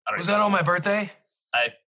 I don't know. Was that on my birthday?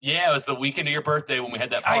 Yeah, it was the weekend of your birthday when we had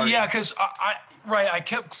that party. Because I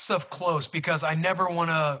kept stuff close because I never want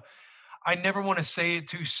to say it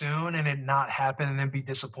too soon and it not happen and then be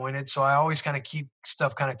disappointed. So I always kind of keep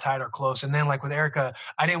stuff kind of tight or close. And then like with Erica,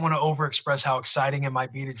 I didn't want to overexpress how exciting it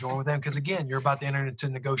might be to join with them because again, you're about to enter into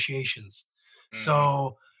negotiations. Mm-hmm.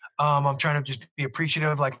 So I'm trying to just be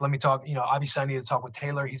appreciative. Like, let me talk, obviously I need to talk with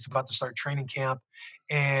Taylor. He's about to start training camp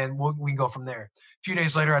and we can go from there. A few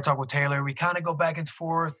days later, I talk with Taylor. We kind of go back and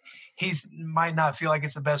forth. He might not feel like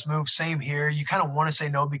it's the best move. Same here. You kind of want to say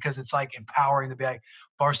no because it's like empowering to be like,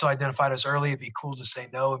 Barstool identified us early. It'd be cool to say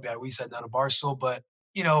no and be like, we said no to Barstool. But,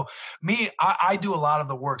 I do a lot of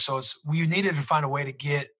the work. So we needed to find a way to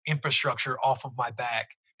get infrastructure off of my back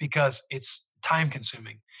because it's time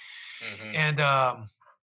consuming. Mm-hmm. And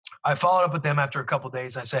I followed up with them after a couple of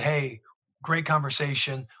days. I said, hey, great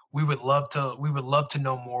conversation. We would love to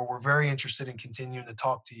know more. We're very interested in continuing to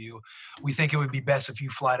talk to you. We think it would be best if you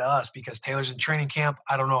fly to us because Taylor's in training camp.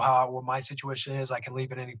 I don't know what my situation is. I can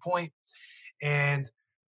leave at any point. And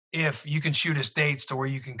if you can shoot us dates to where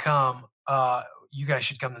you can come, you guys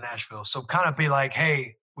should come to Nashville. So kind of be like,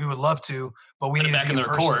 hey, we would love to, but we need to be in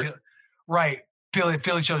person. Right.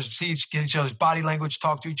 Feel each other's seats, get each other's body language,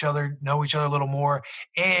 talk to each other, know each other a little more,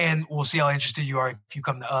 and we'll see how interested you are if you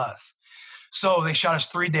come to us. So they shot us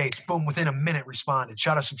 3 dates. Boom, within a minute responded.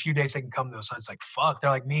 Shot us a few dates they can come to us. So it's like, fuck. They're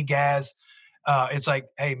like, me, Gaz. It's like,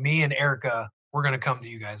 hey, me and Erica, we're going to come to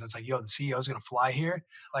you guys. It's like, yo, the CEO's going to fly here.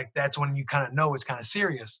 Like, that's when you kind of know it's kind of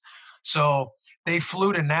serious. So they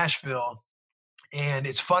flew to Nashville. And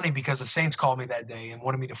it's funny because the Saints called me that day and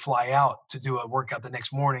wanted me to fly out to do a workout the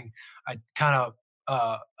next morning. I kind of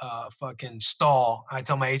fucking stall. I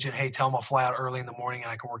tell my agent, hey, tell him I'll fly out early in the morning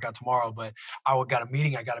and I can work out tomorrow. But I got a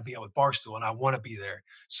meeting I got to be at with Barstool and I want to be there.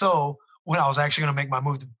 So when I was actually going to make my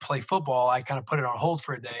move to play football, I kind of put it on hold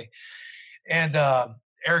for a day. And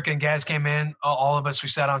Erica and Gaz came in. All of us, we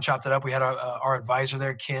sat down, chopped it up. We had our advisor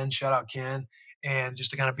there, Ken. Shout out Ken. And just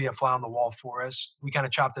to kind of be a fly on the wall for us. We kind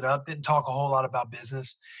of chopped it up. Didn't talk a whole lot about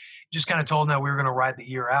business. Just kind of told them that we were going to ride the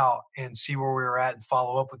year out and see where we were at and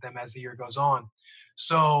follow up with them as the year goes on.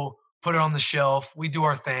 So put it on the shelf. We do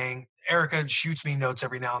our thing. Erica shoots me notes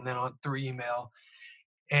every now and then through email.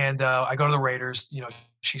 And I go to the Raiders.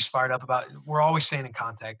 She's fired up about it. We're always staying in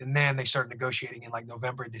contact. And then they start negotiating in like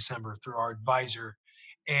November and December through our advisor.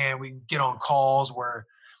 And we get on calls where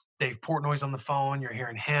Dave Portnoy's on the phone. You're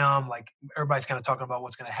hearing him. Like everybody's kind of talking about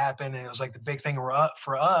what's going to happen. And it was like the big thing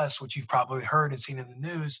for us, which you've probably heard and seen in the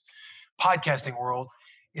news, podcasting world,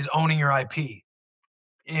 is owning your IP.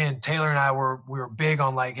 And Taylor and I we were big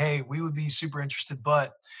on like, hey, we would be super interested,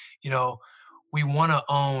 but you know, we want to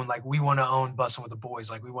own Bussin' with the Boys.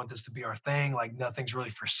 Like, we want this to be our thing. Like, nothing's really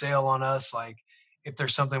for sale on us. Like, if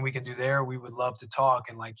there's something we can do there, we would love to talk.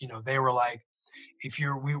 And like, they were like, if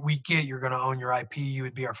we get you're going to own your IP, you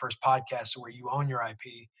would be our first podcast where you own your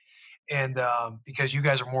IP. And because you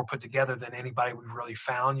guys are more put together than anybody we've really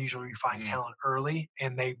found. Usually we find talent early,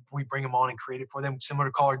 and we bring them on and create it for them, similar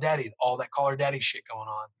to Call Her Daddy, all that Call Her Daddy shit going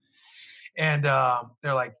on. And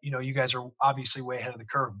they're like, you guys are obviously way ahead of the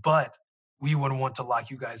curve, but we wouldn't want to lock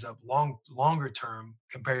you guys up longer term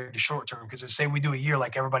compared to short term. Because say we do a year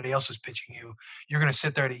like everybody else is pitching you, you're going to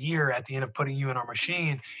sit there at a year. At the end of putting you in our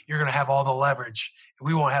machine, you're going to have all the leverage, and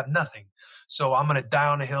we won't have nothing. So I'm going to die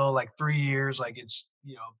on the hill like 3 years, like it's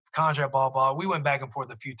contract, blah blah. We went back and forth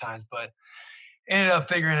a few times, but ended up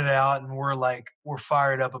figuring it out, and we're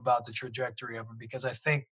fired up about the trajectory of it, because I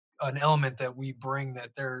think an element that we bring that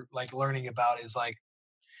they're like learning about is like,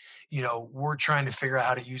 we're trying to figure out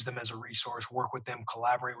how to use them as a resource, work with them,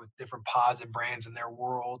 collaborate with different pods and brands in their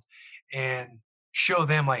world, and show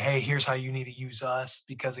them like, hey, here's how you need to use us.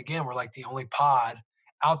 Because again, we're like the only pod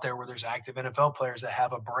out there where there's active NFL players that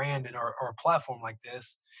have a brand or a platform like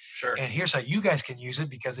this. Sure. And here's how you guys can use it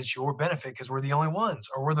because it's your benefit, because we're the only ones,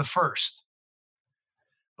 or we're the first.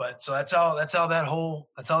 But so that's how that whole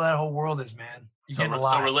world is, man. So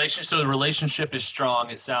the relationship is strong.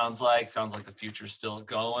 It sounds like the future's still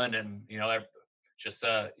going, and you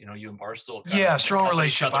and Barstool. Yeah, strong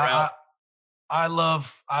relationship. I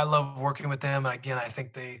love working with them. Again, I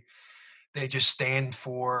think they just stand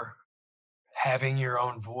for having your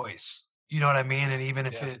own voice. You know what I mean? And even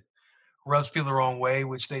if it rubs people the wrong way,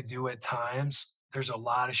 which they do at times, there's a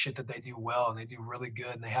lot of shit that they do well, and they do really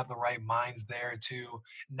good, and they have the right minds there to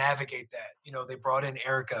navigate that. They brought in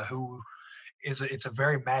Erica, who it's a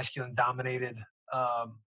very masculine dominated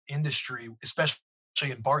industry, especially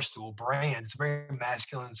in Barstool brand. It's a very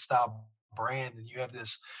masculine style brand, and you have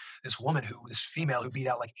this female who beat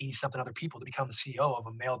out like 80 something other people to become the CEO of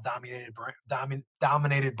a male dominated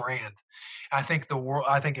brand. I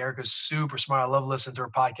think Erica's super smart. I love listening to her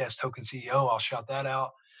podcast, Token CEO. I'll shout that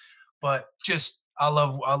out. But I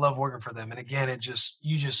love working for them. And again,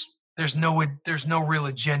 there's no real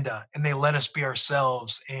agenda, and they let us be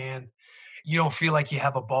ourselves, and you don't feel like you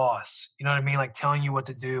have a boss. You know what I mean? Like telling you what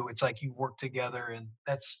to do. It's like you work together, and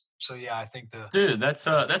I think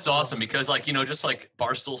that's awesome, because just like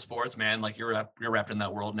Barstool Sports, man, like you're wrapped in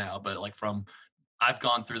that world now. But like I've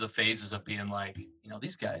gone through the phases of being like,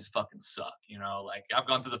 these guys fucking suck. Like I've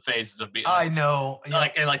gone through the phases of being. Like, I know. Yeah.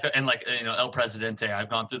 El Presidente. I've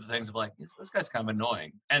gone through the things of like, this guy's kind of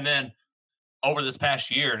annoying. And then over this past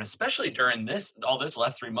year, and especially during this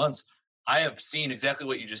last 3 months, I have seen exactly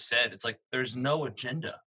what you just said. It's like there's no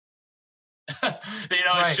agenda. Right.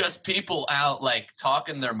 It's just people out like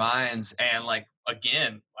talking their minds, and like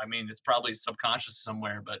again, I mean, it's probably subconscious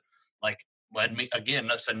somewhere, but like led me again.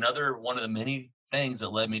 That's another one of the many things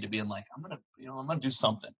that led me to being like, I'm gonna do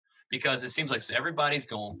something, because it seems like everybody's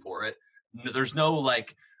going for it. There's no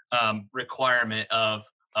like requirement of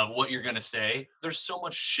what you're gonna say. There's so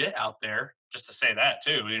much shit out there. Just to say that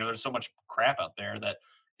too, there's so much crap out there that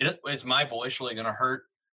is my voice really gonna hurt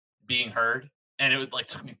being heard? And it would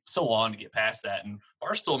took me so long to get past that. And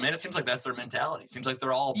Barstool, man, it seems like that's their mentality. It seems like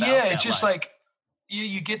they're all about it's just life. Like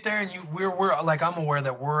you get there, and we're like, I'm aware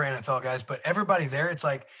that we're NFL guys, but everybody there, it's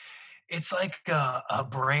like a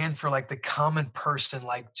brand for like the common person,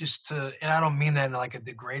 like just to, and I don't mean that in like a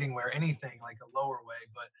degrading way or anything, like a lower way,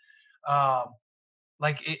 but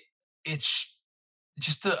like it's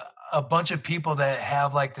just a bunch of people that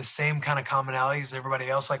have like the same kind of commonalities as everybody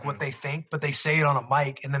else, like what they think, but they say it on a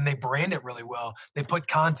mic, and then they brand it really well. They put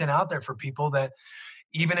content out there for people that,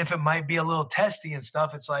 even if it might be a little testy and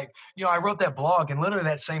stuff, it's like, I wrote that blog, and literally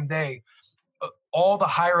that same day, all the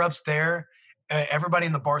higher ups there, everybody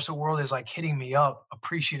in the Barstool world is like hitting me up,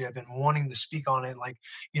 appreciative and wanting to speak on it. Like,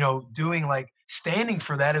 doing like standing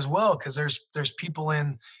for that as well. Cause there's people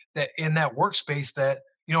in that workspace that,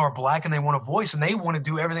 are Black, and they want a voice, and they want to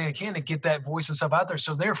do everything they can to get that voice and stuff out there.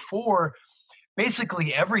 So therefore,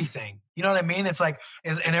 basically everything, you know what I mean? It's like,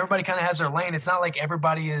 and everybody kind of has their lane. It's not like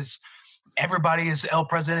everybody is El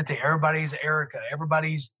Presidente, everybody's Erica,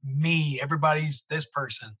 everybody's me, everybody's this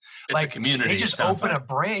person. It's like a community. They just open a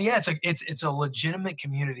brand. Yeah, it's a legitimate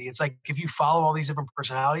community. It's like if you follow all these different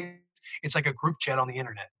personalities, it's like a group chat on the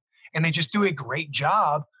internet, and they just do a great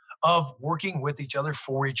job of working with each other,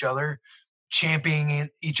 for each other, championing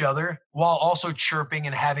each other, while also chirping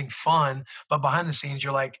and having fun. But behind the scenes,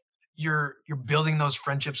 you're building those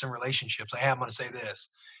friendships and relationships. I'm going to say this.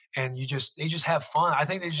 and they just have fun. I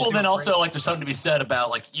think they just. Well, then also like there's something to be said about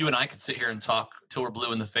like you and I could sit here and talk till we're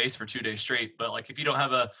blue in the face for 2 days straight, but like if you don't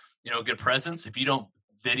have a good presence, if you don't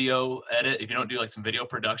video edit, if you don't do like some video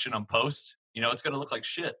production on post, it's gonna look like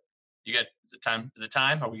shit. Is it time?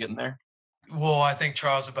 Are we getting there? Well, I think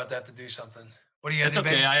Charles is about to have to do something. What do you? It's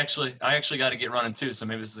okay. I actually got to get running too, so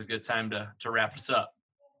maybe this is a good time to wrap us up.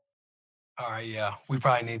 All right, yeah, we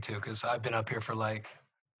probably need to because I've been up here for like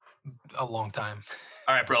a long time.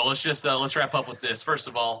 All right, bro. Let's wrap up with this. First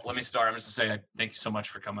of all, let me start. I'm just gonna say thank you so much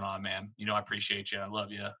for coming on, man. I appreciate you. I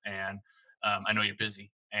love you, and I know you're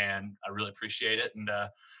busy, and I really appreciate it. And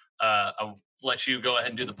I'll let you go ahead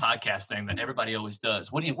and do the podcast thing that everybody always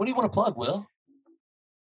does. What do you want to plug, Will?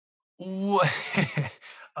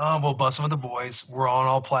 Well, Bussin' with the Boys. We're on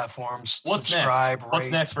all platforms. What's Subscribe, next? What's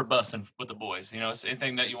next for Bussin' with the Boys? Is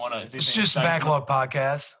anything that you want to? It's just Backlog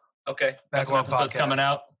Podcast. Okay, Backlog episodes coming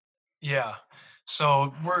out. Yeah.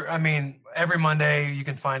 So every Monday you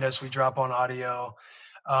can find us. We drop on audio.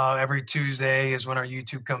 Every Tuesday is when our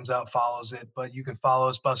YouTube comes out, follows it. But you can follow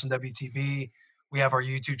us, Bussin' WTV. We have our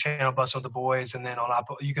YouTube channel, Bussin' with the Boys, and then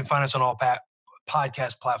you can find us on all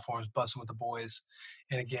podcast platforms, Bussin' with the Boys.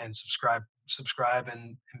 And again, subscribe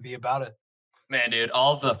and be about it. Man, dude,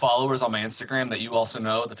 all of the followers on my Instagram that you also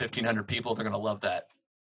know, the 1,500 people, they're gonna love that.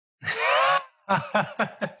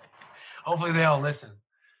 Hopefully they all listen.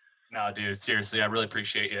 No, dude, seriously, I really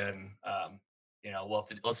appreciate you, and we'll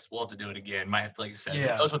have to do it again. Might have to, like you said, who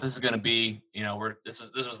knows what this is gonna be.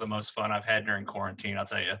 This was the most fun I've had during quarantine, I'll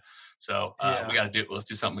tell you. So we got to do it. Let's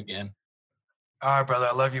do something again. All right, brother.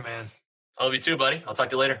 I love you, man. I love you too, buddy. I'll talk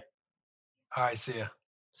to you later. All right, see ya.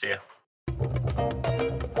 See ya.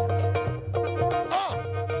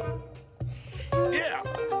 Yeah.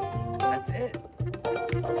 That's it.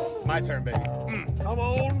 My turn, baby. Come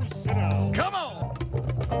on, sit down. Come on.